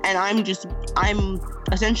 And I'm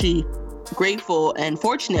essentially grateful and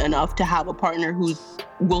fortunate enough to have a partner who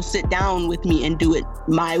will sit down with me and do it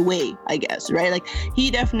my way, I guess, right? Like,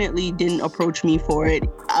 he definitely didn't approach me for it.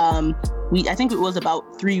 I think it was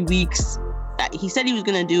about 3 weeks. He said he was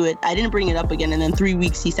going to do it. I didn't bring it up again. And then 3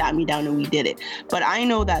 weeks he sat me down and we did it. But I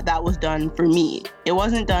know that was done for me. It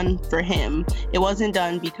wasn't done for him. It wasn't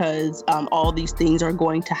done because all these things are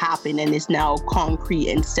going to happen and it's now concrete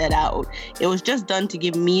and set out. It was just done to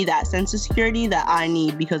give me that sense of security that I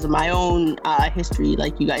need because of my own history,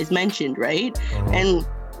 like you guys mentioned, right? Uh-huh.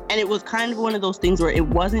 And it was kind of one of those things where it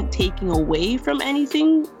wasn't taking away from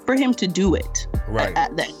anything for him to do it. Right.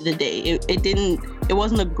 At the end of the day, it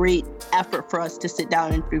wasn't a great effort for us to sit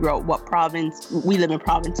down and figure out what province we live in.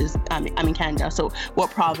 Provinces, I'm in Canada, so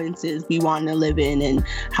what provinces we want to live in and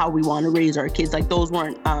how we want to raise our kids. Like, those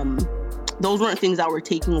weren't things that were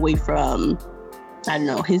taking away from, I don't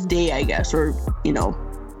know, his day, I guess, or, you know,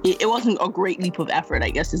 it wasn't a great leap of effort, I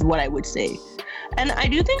guess, is what I would say. And I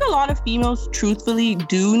do think a lot of females truthfully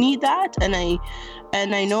do need that. And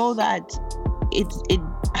I know that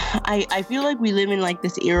I feel like we live in like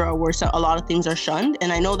this era where a lot of things are shunned.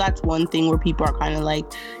 And I know that's one thing where people are kind of like,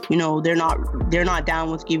 you know, they're not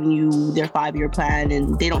down with giving you their 5-year plan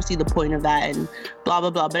and they don't see the point of that and blah, blah,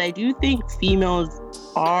 blah. But I do think females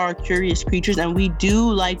are curious creatures and we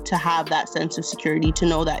do like to have that sense of security to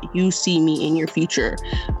know that you see me in your future.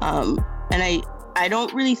 And I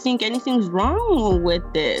don't really think anything's wrong with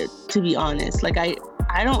it, to be honest. Like, I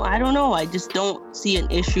don't know. I just don't see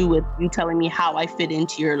an issue with you telling me how I fit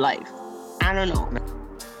into your life. I don't know.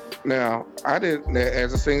 Now,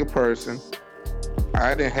 as a single person,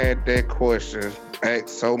 I didn't had that question asked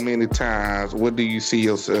so many times. What do you see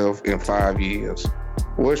yourself in 5 years?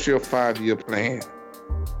 What's your 5-year plan?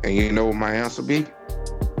 And you know what my answer be?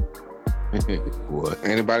 What?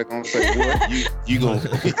 Anybody gonna say what? You gonna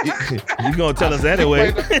you gonna tell us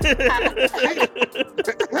anyway?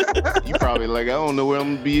 You probably like, I don't know where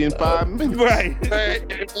I'm gonna be in 5 minutes. Right.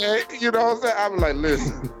 You know what I'm saying? I'm like,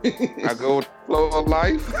 listen, I go with the flow of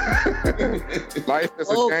life. Life is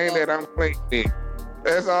a game that I'm playing in.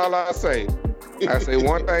 That's all I say. I say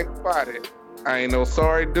one thing about it. I ain't no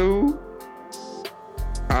sorry dude.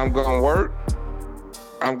 I'm gonna work.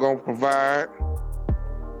 I'm gonna provide.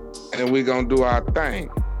 And we're going to do our thing.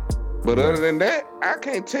 But other than that, I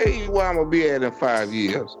can't tell you where I'm going to be at in 5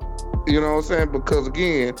 years. You know what I'm saying? Because,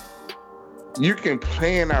 again, you can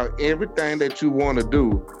plan out everything that you want to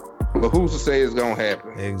do, but who's to say it's going to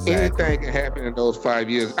happen? Exactly. Anything can happen in those 5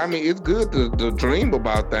 years. I mean, it's good to dream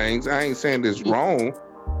about things. I ain't saying it's wrong,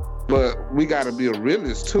 but we got to be a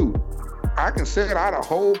realist, too. I can set out a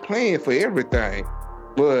whole plan for everything,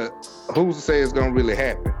 but who's to say it's going to really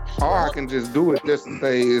happen? Or I can just do it just to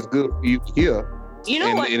say it's good for you here. You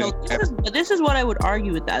know what? This is what I would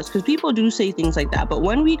argue with that, because people do say things like that. But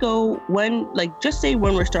when just say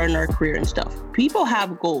when we're starting our career and stuff, people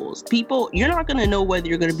have goals. You're not going to know whether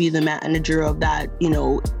you're going to be the manager of that, you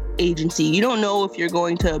know, agency. You don't know if you're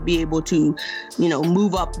going to be able to, you know,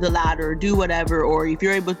 move up the ladder, do whatever, or if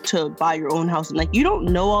you're able to buy your own house. And like, you don't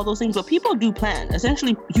know all those things, but people do plan.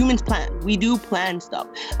 Essentially, humans plan. We do plan stuff.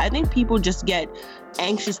 I think people just get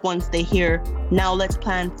anxious once they hear, now let's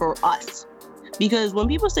plan for us. Because when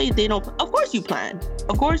people say they don't, of course you plan.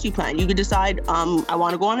 Of course you plan. You could decide, I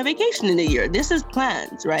want to go on a vacation in a year. This is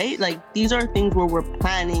plans, right? Like, these are things where we're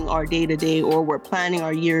planning our day-to-day, or we're planning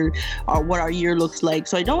our year, or what our year looks like.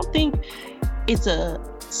 So I don't think it's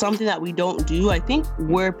something that we don't do. I think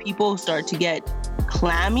where people start to get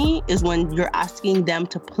clammy is when you're asking them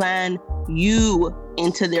to plan you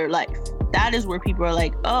into their life. That is where people are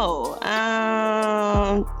like, oh,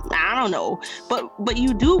 I don't know. But we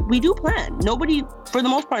do plan. Nobody, for the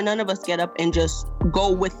most part, none of us get up and just go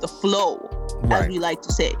with the flow, as we like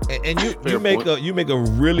to say. And you make a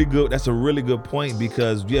really good, that's a really good point,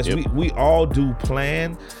 because yes, we all do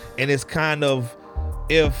plan, and it's kind of,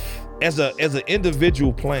 if as an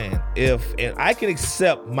individual plan, and I can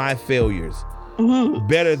accept my failures,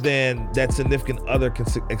 better than that significant other can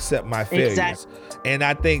accept my failures. Exactly. And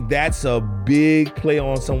I think that's a big play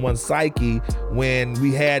on someone's psyche when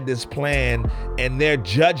we had this plan and their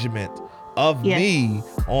judgment of me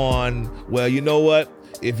on, well, you know what?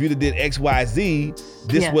 If you'd have did X, Y, Z,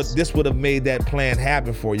 this would have made that plan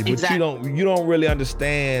happen for you. But you don't really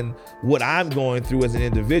understand what I'm going through as an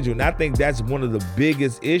individual. And I think that's one of the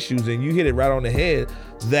biggest issues. And you hit it right on the head,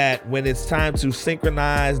 that when it's time to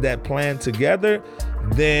synchronize that plan together,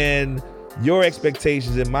 then your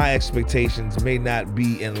expectations and my expectations may not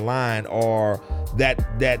be in line, or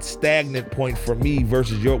that stagnant point for me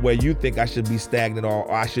versus where you think I should be stagnant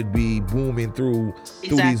or I should be booming through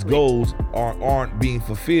these goals aren't being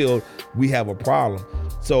fulfilled. We have a problem.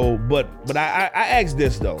 So, but I ask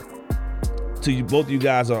this though, to you, both of you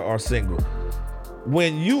guys are single.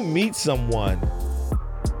 When you meet someone,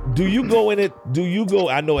 do you go in it? Do you go?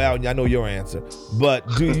 I know, Al, I know your answer, but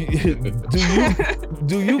do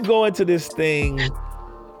you go into this thing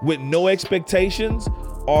with no expectations,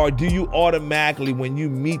 or do you automatically, when you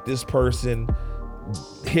meet this person,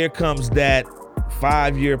 here comes that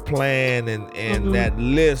 5-year plan and that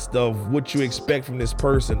list of what you expect from this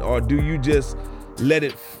person, or do you just let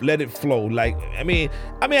it flow? Like, I mean,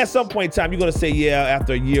 at some point in time, you're gonna say, yeah,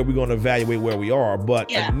 after a year, we're gonna evaluate where we are.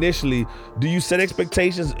 But initially, do you set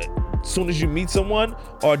expectations as soon as you meet someone,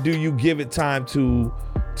 or do you give it time to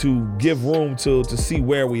give room to see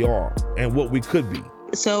where we are and what we could be?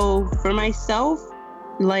 So for myself,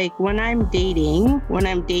 like when I'm dating,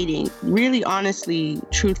 really honestly,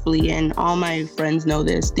 truthfully, and all my friends know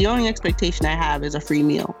this, the only expectation I have is a free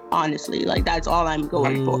meal. Honestly, like that's all I'm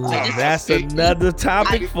going for. That's another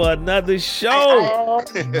topic for another show.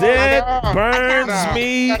 That burns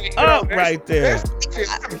me up right there.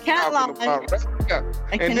 I can't lie.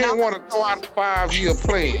 And then want to throw out a 5-year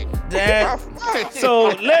plan. So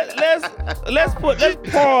let's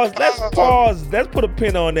pause. Let's put a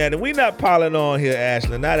pin on that. And we're not piling on here,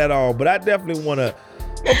 Ashley, not at all. But I definitely want to.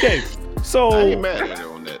 Okay, so I ain't mad at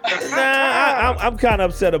her on that. I'm kind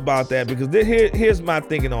of upset about that, because here's my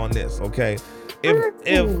thinking on this. Okay,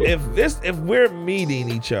 if we're meeting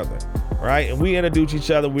each other, right, and we introduce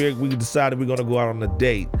each other, we decided we're gonna go out on a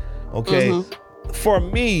date. Okay, for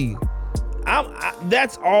me,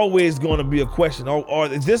 that's always going to be a question. Or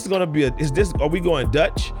is this going to be are we going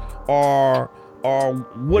Dutch, or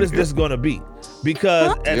what is this going to be?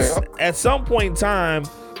 Because at some point in time,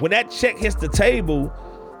 when that check hits the table,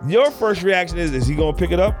 your first reaction is he going to pick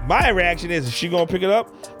it up? My reaction is she going to pick it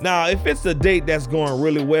up? Now, if it's a date that's going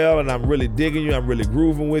really well and I'm really digging you, I'm really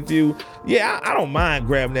grooving with you, I don't mind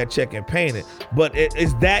grabbing that check and paying it. But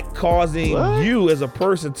is that causing you as a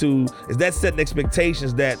person is that setting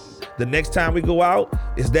expectations that the next time we go out,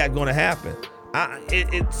 is that going to happen?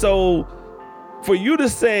 So for you to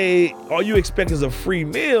say all you expect is a free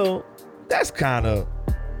meal, that's kind of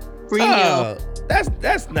free meal.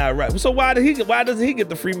 That's not right. So why doesn't he get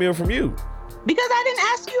the free meal from you? Because I didn't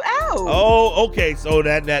ask you out. Oh, okay. So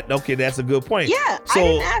that's a good point. Yeah, so, I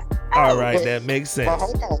didn't ask you out. All right, that makes sense.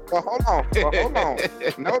 But hold on.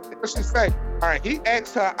 Notice what she say. All right, he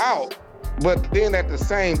asked her out, but then at the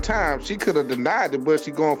same time, she could have denied it, but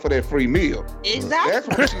she going for that free meal. Exactly. That's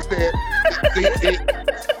what she said.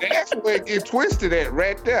 That's where it get twisted at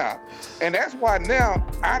right there. And that's why now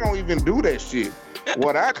I don't even do that shit.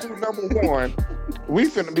 What I do, number one, we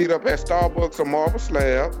finna meet up at Starbucks or Marble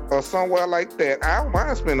Slab or somewhere like that. I don't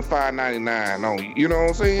mind spending $5.99 on you. You know what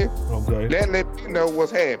I'm saying? Okay. That let me know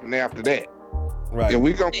what's happening after that. Right. And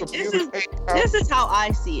we gonna communicate. This is how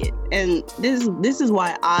I see it, and this is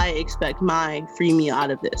why I expect my free meal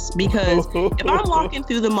out of this. Because if I'm walking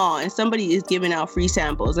through the mall and somebody is giving out free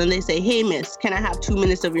samples and they say, "Hey, miss, can I have 2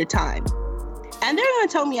 minutes of your time?" And they're gonna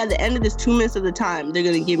tell me at the end of this 2 minutes of the time, they're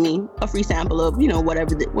gonna give me a free sample of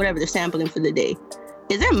whatever they're sampling for the day.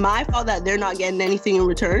 Is it my fault that they're not getting anything in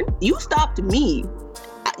return? You stopped me.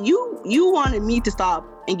 You wanted me to stop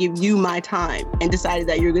and give you my time and decided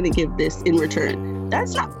that you're going to give this in return.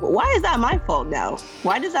 That's not, why is that my fault now?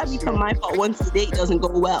 Why does that become my fault once the date doesn't go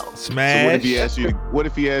well? Smash. So what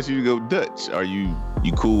if he asked you to go Dutch? Are you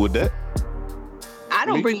cool with that? I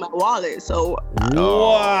don't bring my wallet, so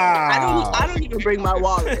wow. I don't even bring my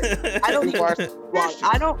wallet. I don't even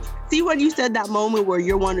I don't see when you said that moment where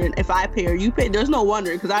you're wondering if I pay or you pay. There's no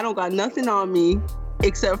wonder, because I don't got nothing on me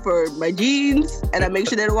except for my jeans, and I make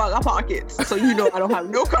sure they don't walk my pockets, so I don't have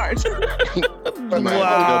no cards. Wow,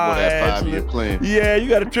 that 5-year plan. Yeah, you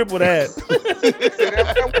got to triple that.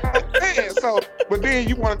 That's what I'm saying. So, but then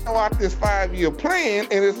you want to throw out this 5-year plan,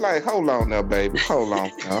 and it's like, hold on now, baby, hold on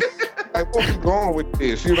now. Like, where we going with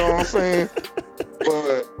this? You know what I'm saying?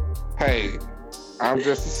 But hey, I'm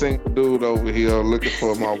just a single dude over here looking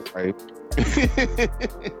for my wife.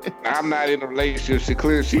 I'm not in a relationship.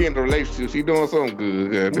 She in a relationship. She doing something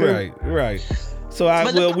good. Right. So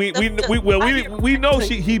we know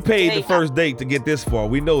he paid the first date to get this far.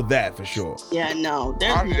 We know that for sure. Yeah, no.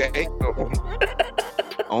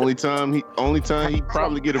 Only time he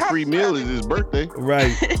probably get a free meal is his birthday.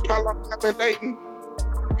 Right. How long have been dating,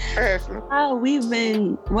 Ashley? Oh, we've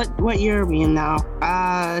been what year are we in now?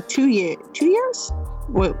 2 years. 2 years?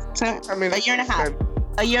 What? I mean, a year and a half.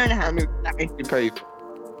 A year and a half. How many Sorry. you paid?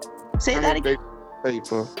 Say that again. Paid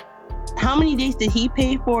for? How many days did he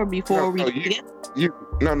pay for before we?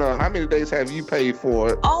 No. How many days have you paid for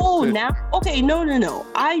it? Oh, now? Okay, no.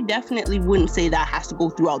 I definitely wouldn't say that has to go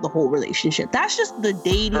throughout the whole relationship. That's just the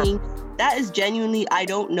dating. That is genuinely, I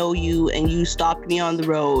don't know you and you stopped me on the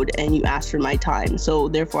road and you asked for my time. So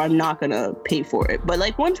therefore, I'm not going to pay for it. But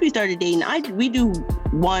like once we started dating, we do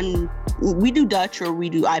Dutch or we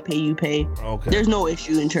do I pay, you pay. Okay. There's no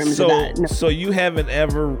issue in terms of that. No. So you haven't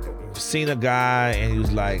ever seen a guy and he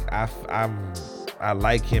was like, I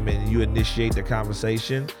like him, and you initiate the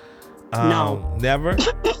conversation? No. Never?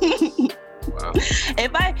 Wow.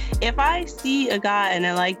 If I see a guy and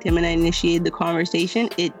I liked him and I initiated the conversation,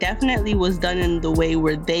 it definitely was done in the way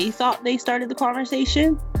where they thought they started the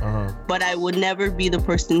conversation. But I would never be the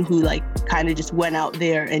person who like kind of just went out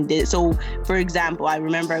there and did. So for example, I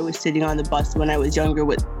remember I was sitting on the bus when I was younger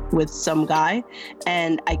with some guy,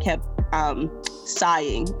 and I kept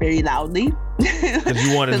sighing very loudly because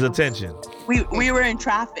you wanted his attention. We were in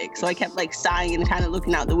traffic, so I kept like sighing and kind of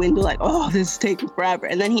looking out the window like, oh, this is taking forever.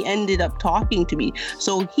 And then he ended up talking to me,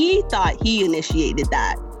 so he thought he initiated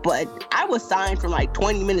that, but I was sighing for like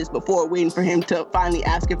 20 minutes before, waiting for him to finally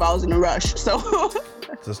ask if I was in a rush. So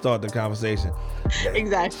to start the conversation.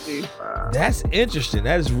 Exactly. That's interesting.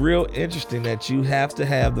 That is real interesting that you have to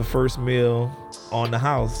have the first meal on the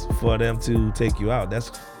house for them to take you out.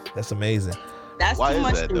 That's amazing. That's too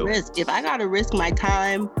much to risk. If I gotta risk my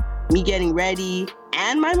time, me getting ready,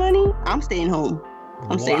 and my money, I'm staying home.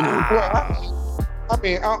 Staying home. Well, I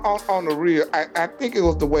mean, on the real, I think it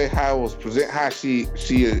was the way how it was how she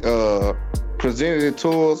presented it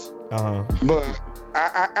to us. But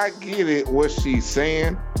I get it what she's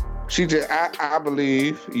saying. She just I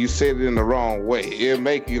believe you said it in the wrong way. It'll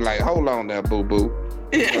make you like, hold on there, boo boo.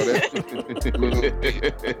 But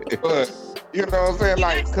you know what I'm saying? You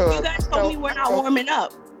guys told me we're not warming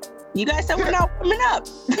up. You guys said we're not warming up.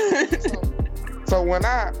 So when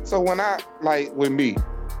I like with me,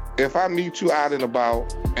 if I meet you out and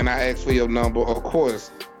about and I ask for your number, of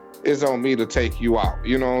course, it's on me to take you out.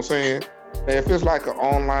 You know what I'm saying? And if it's like an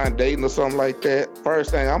online dating or something like that,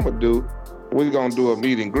 first thing I'm gonna do, we're gonna do a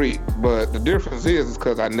meet and greet. But the difference is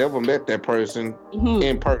because I never met that person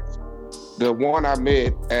in person. The one I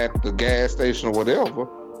met at the gas station or whatever,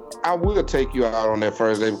 I will take you out on that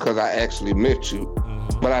first day because I actually met you.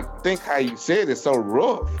 But I think how you said it so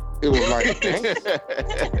rough. It was like, dang.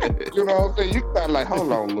 You know what I'm saying? You got like,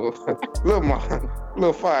 hold on, little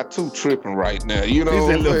 5'2" tripping right now. You know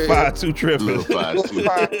what I'm saying? Little 5'2" tripping. Little 5'2".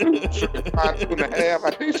 5'2" and a half.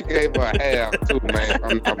 I think she gave her a half too, man. If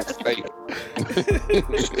I'm not mistaken.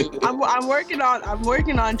 I'm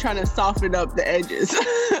working on trying to soften up the edges.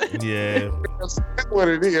 Yeah. That's what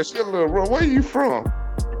it is. She a little rough. Where are you from?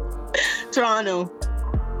 Toronto.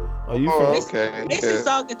 Are you from? Okay.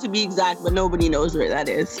 Mississauga to be exact, but nobody knows where that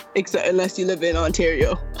is, except unless you live in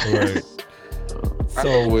Ontario. Right. I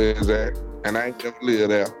know where it's at, and I ain't never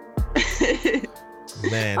lived there.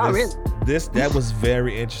 Man, really? that was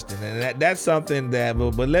very interesting, and that's something that.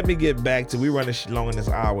 But let me get back to, we running long in this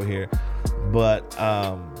hour here, but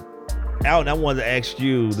Alton, I wanted to ask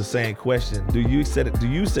you the same question. Do you set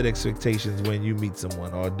expectations when you meet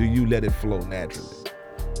someone, or do you let it flow naturally?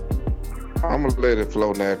 I'm gonna let it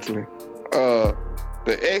flow naturally.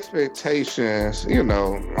 The expectations, you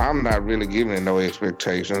know, I'm not really giving no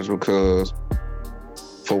expectations because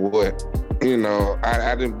for what? You know,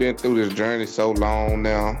 I done been through this journey so long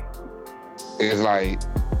now. It's like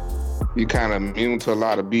you kind of immune to a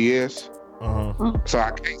lot of BS. So I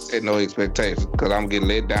can't set no expectations because I'm getting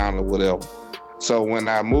let down or whatever. So when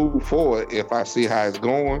I move forward, if I see how it's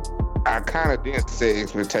going, I kind of didn't set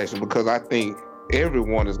expectations because I think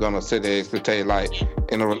everyone is gonna set their expectation, like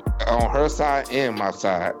on her side and my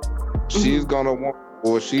side. She's gonna want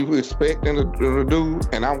what she expecting to do,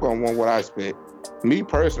 and I'm gonna want what I expect. Me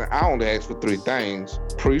personally, I only ask for 3 things: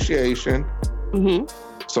 appreciation,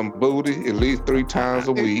 some booty at least 3 times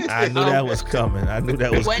a week. I knew that was coming. I knew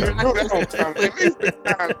that was coming. At least 3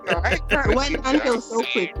 times. No, I ain't trying to went until so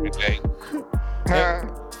quickly.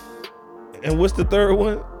 And what's the third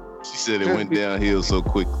one? She said it went downhill so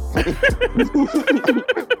quick.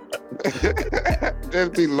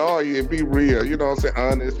 Just be loyal and be real. You know what I'm saying?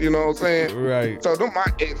 Honest. You know what I'm saying? Right. So those my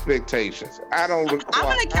expectations. I don't. I'm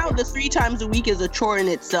gonna count the 3 times a week as a chore in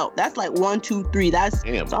itself. That's like 1, 2, 3. That's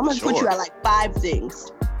Damn, so I'm gonna put you at like 5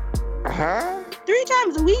 things. 3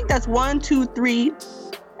 times a week. That's 1, 2, 3,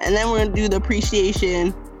 and then we're gonna do the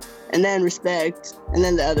appreciation, and then respect, and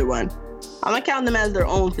then the other one. I'm gonna count them as their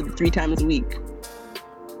own for the 3 times a week.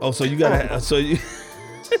 Oh, so you gotta. So you.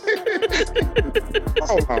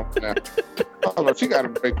 Hold on now. Hold on, she gotta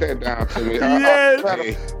break that down to me.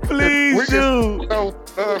 Yes, please do.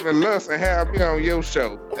 Love and lust and have me on your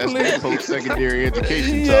show. That's that post-secondary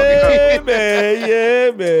education Yeah, talking. man.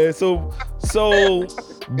 Yeah, man. So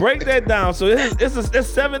break that down. So it's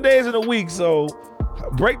 7 days in a week. So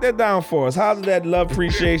break that down for us. How did that love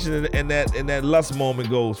appreciation and that lust moment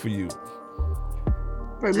goes for you?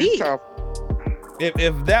 For me,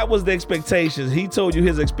 If that was the expectations, he told you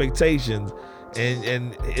his expectations,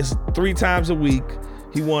 and it's 3 times a week.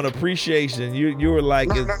 He want appreciation. You were like,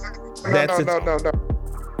 No.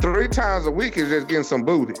 3 times a week is just getting some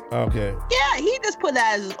booty. Okay. yeah, he just put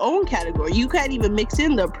that as his own category. You can't even mix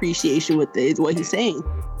in the appreciation with it, is what he's saying.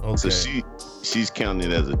 Okay. So she's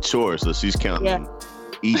counting it as a chore. So she's counting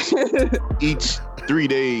each 3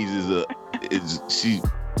 days is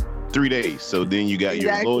 3 days. So then you got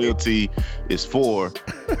your loyalty is 4.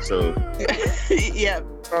 So Yeah.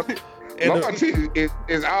 Loyalty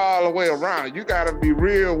is all the way around. You gotta be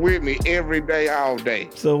real with me every day, all day.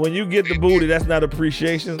 So when you get the booty, that's not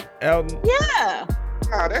appreciation, Alton? Yeah.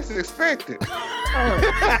 Nah, that's expected.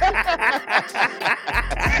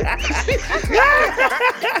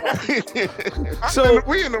 So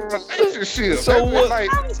we in a relationship. So That's what-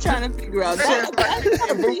 Like, I was trying to figure out.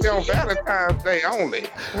 booty on Valentine's Day only.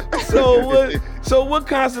 So what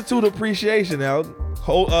constitute appreciation, Alton?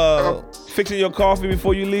 Fixing your coffee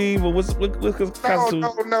before you leave, or what constitute?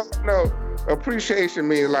 No. Appreciation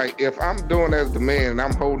means like if I'm doing as the man and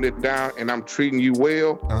I'm holding it down and I'm treating you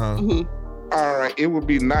well. Uh-huh. All right, it would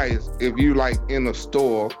be nice if you like in a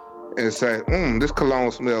store and say, this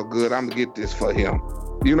cologne smells good. I'm gonna get this for him.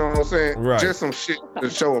 You know what I'm saying? Right. Just some shit to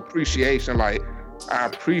show appreciation. Like, I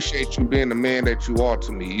appreciate you being the man that you are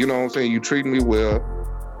to me. You know what I'm saying? You treating me well.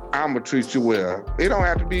 I'm gonna treat you well. It don't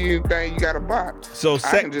have to be anything you gotta buy. So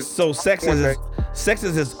sex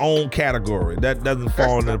is its own category. That doesn't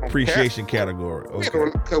fall in the appreciation category. Okay.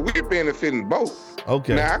 Because we're benefiting both.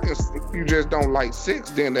 Okay. Now I can see if you just don't like sex,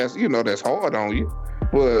 then that's that's hard on you.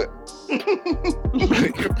 But you know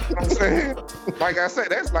what I'm saying? Like I said,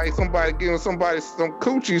 that's like somebody giving somebody some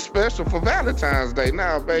coochie special for Valentine's Day.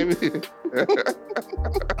 Now, baby. I'm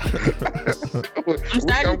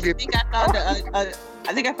starting to think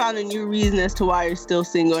I think I found a new reason as to why you're still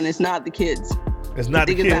single, and it's not the kids. It's not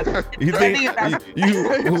the kids. You think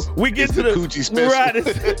we get to the coochie special. Right,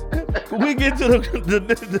 we get to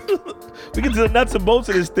we get to the nuts and bolts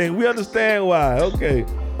of this thing. We understand why. Okay.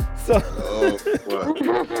 So,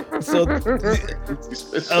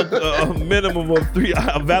 a minimum of 3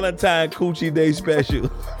 Valentine Coochie Day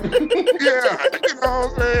special. Yeah, you know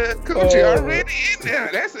what I'm saying? Coochie already in there.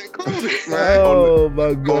 That's included, man. Oh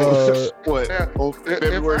my God! What? On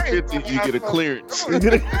February 15th, you get a clearance.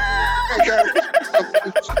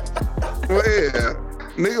 Yeah.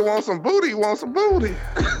 Nigga want some booty, you want some booty.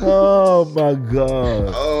 Oh my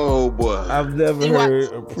God! Oh boy! I've never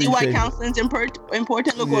heard appreciation. See why counseling's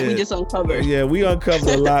important? Look what we just uncovered. Yeah, we uncovered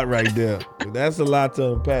a lot right there. That's a lot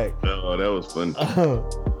to unpack. Oh, that was fun.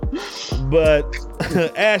 But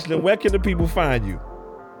Ashlyn, where can the people find you?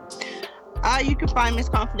 You can find Miss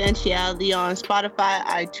Confidentiality on Spotify,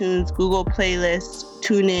 iTunes, Google Playlists,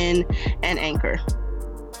 TuneIn, and Anchor.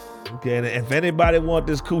 Okay, and if anybody want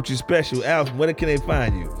this coochie special, Alton, where can they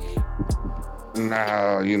find you?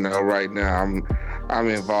 No, right now I'm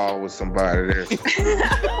involved with somebody that's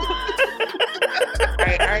I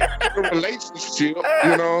ain't in a relationship,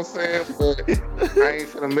 you know what I'm saying? But I ain't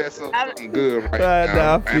finna mess up something good right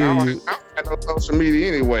now. I feel you. I don't have no social media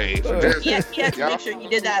anyway. So just, You have to make sure you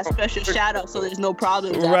did that special shout out so there's no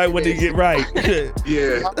problems. Right when they get right.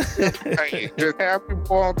 yeah. Hey, just have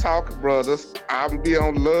people on Talking Brothers. I'll be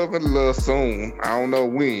on Love and Love soon. I don't know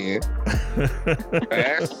when.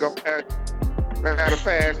 Matter of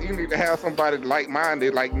fact, you need to have somebody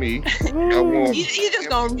like-minded like me. You just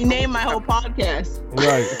gonna rename my whole podcast.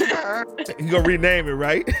 Right. You gonna rename it,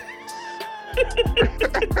 right?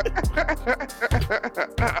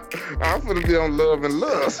 I'm gonna be on Love and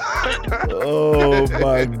Lust. Oh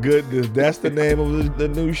my goodness. That's the name of the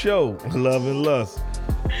new show, Love and Lust.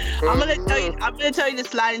 I'm gonna tell you to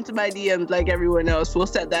slide into my DMs like everyone else. We'll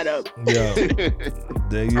set that up. Yeah.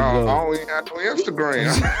 There you go. I don't even have no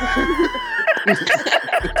Instagram.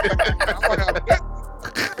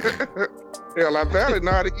 Hell, I better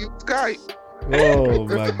not use Skype. Oh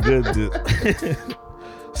my goodness.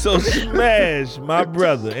 So Smash, my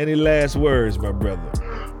brother. Any last words, my brother?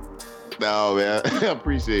 No, man. I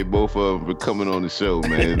appreciate both of them for coming on the show,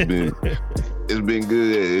 man. It's been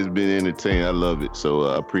good. It's been entertaining. I love it. So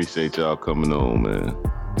I appreciate y'all coming on, man.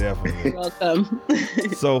 Definitely. You're welcome.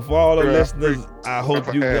 So for all the listeners, I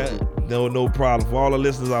hope you guys, no problem. For all the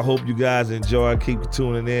listeners, I hope you guys enjoy. Keep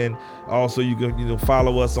tuning in. Also, you can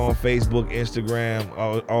follow us on Facebook, Instagram,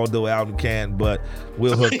 although Alton can't, but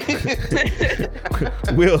we'll hook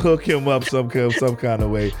him up some kind of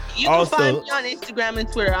way. You can find me on Instagram and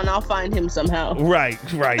Twitter, and I'll find him somehow. Right.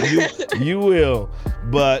 You will.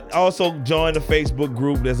 But also join the Facebook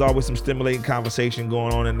group. There's always some stimulating conversation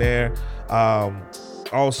going on in there.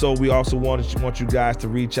 Also, we also want you guys to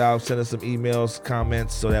reach out, send us some emails,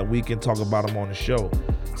 comments, so that we can talk about them on the show.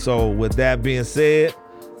 So with that being said,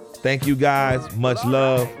 thank you guys. Much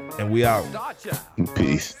love, and we out.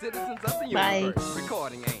 Peace. Bye.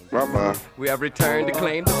 Bye-bye. We have returned to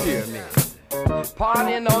claim the pyramid.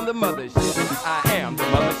 Partying on the mothership. I am the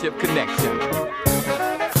mothership connection.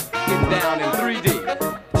 Getting down in 3D.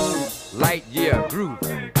 Light years.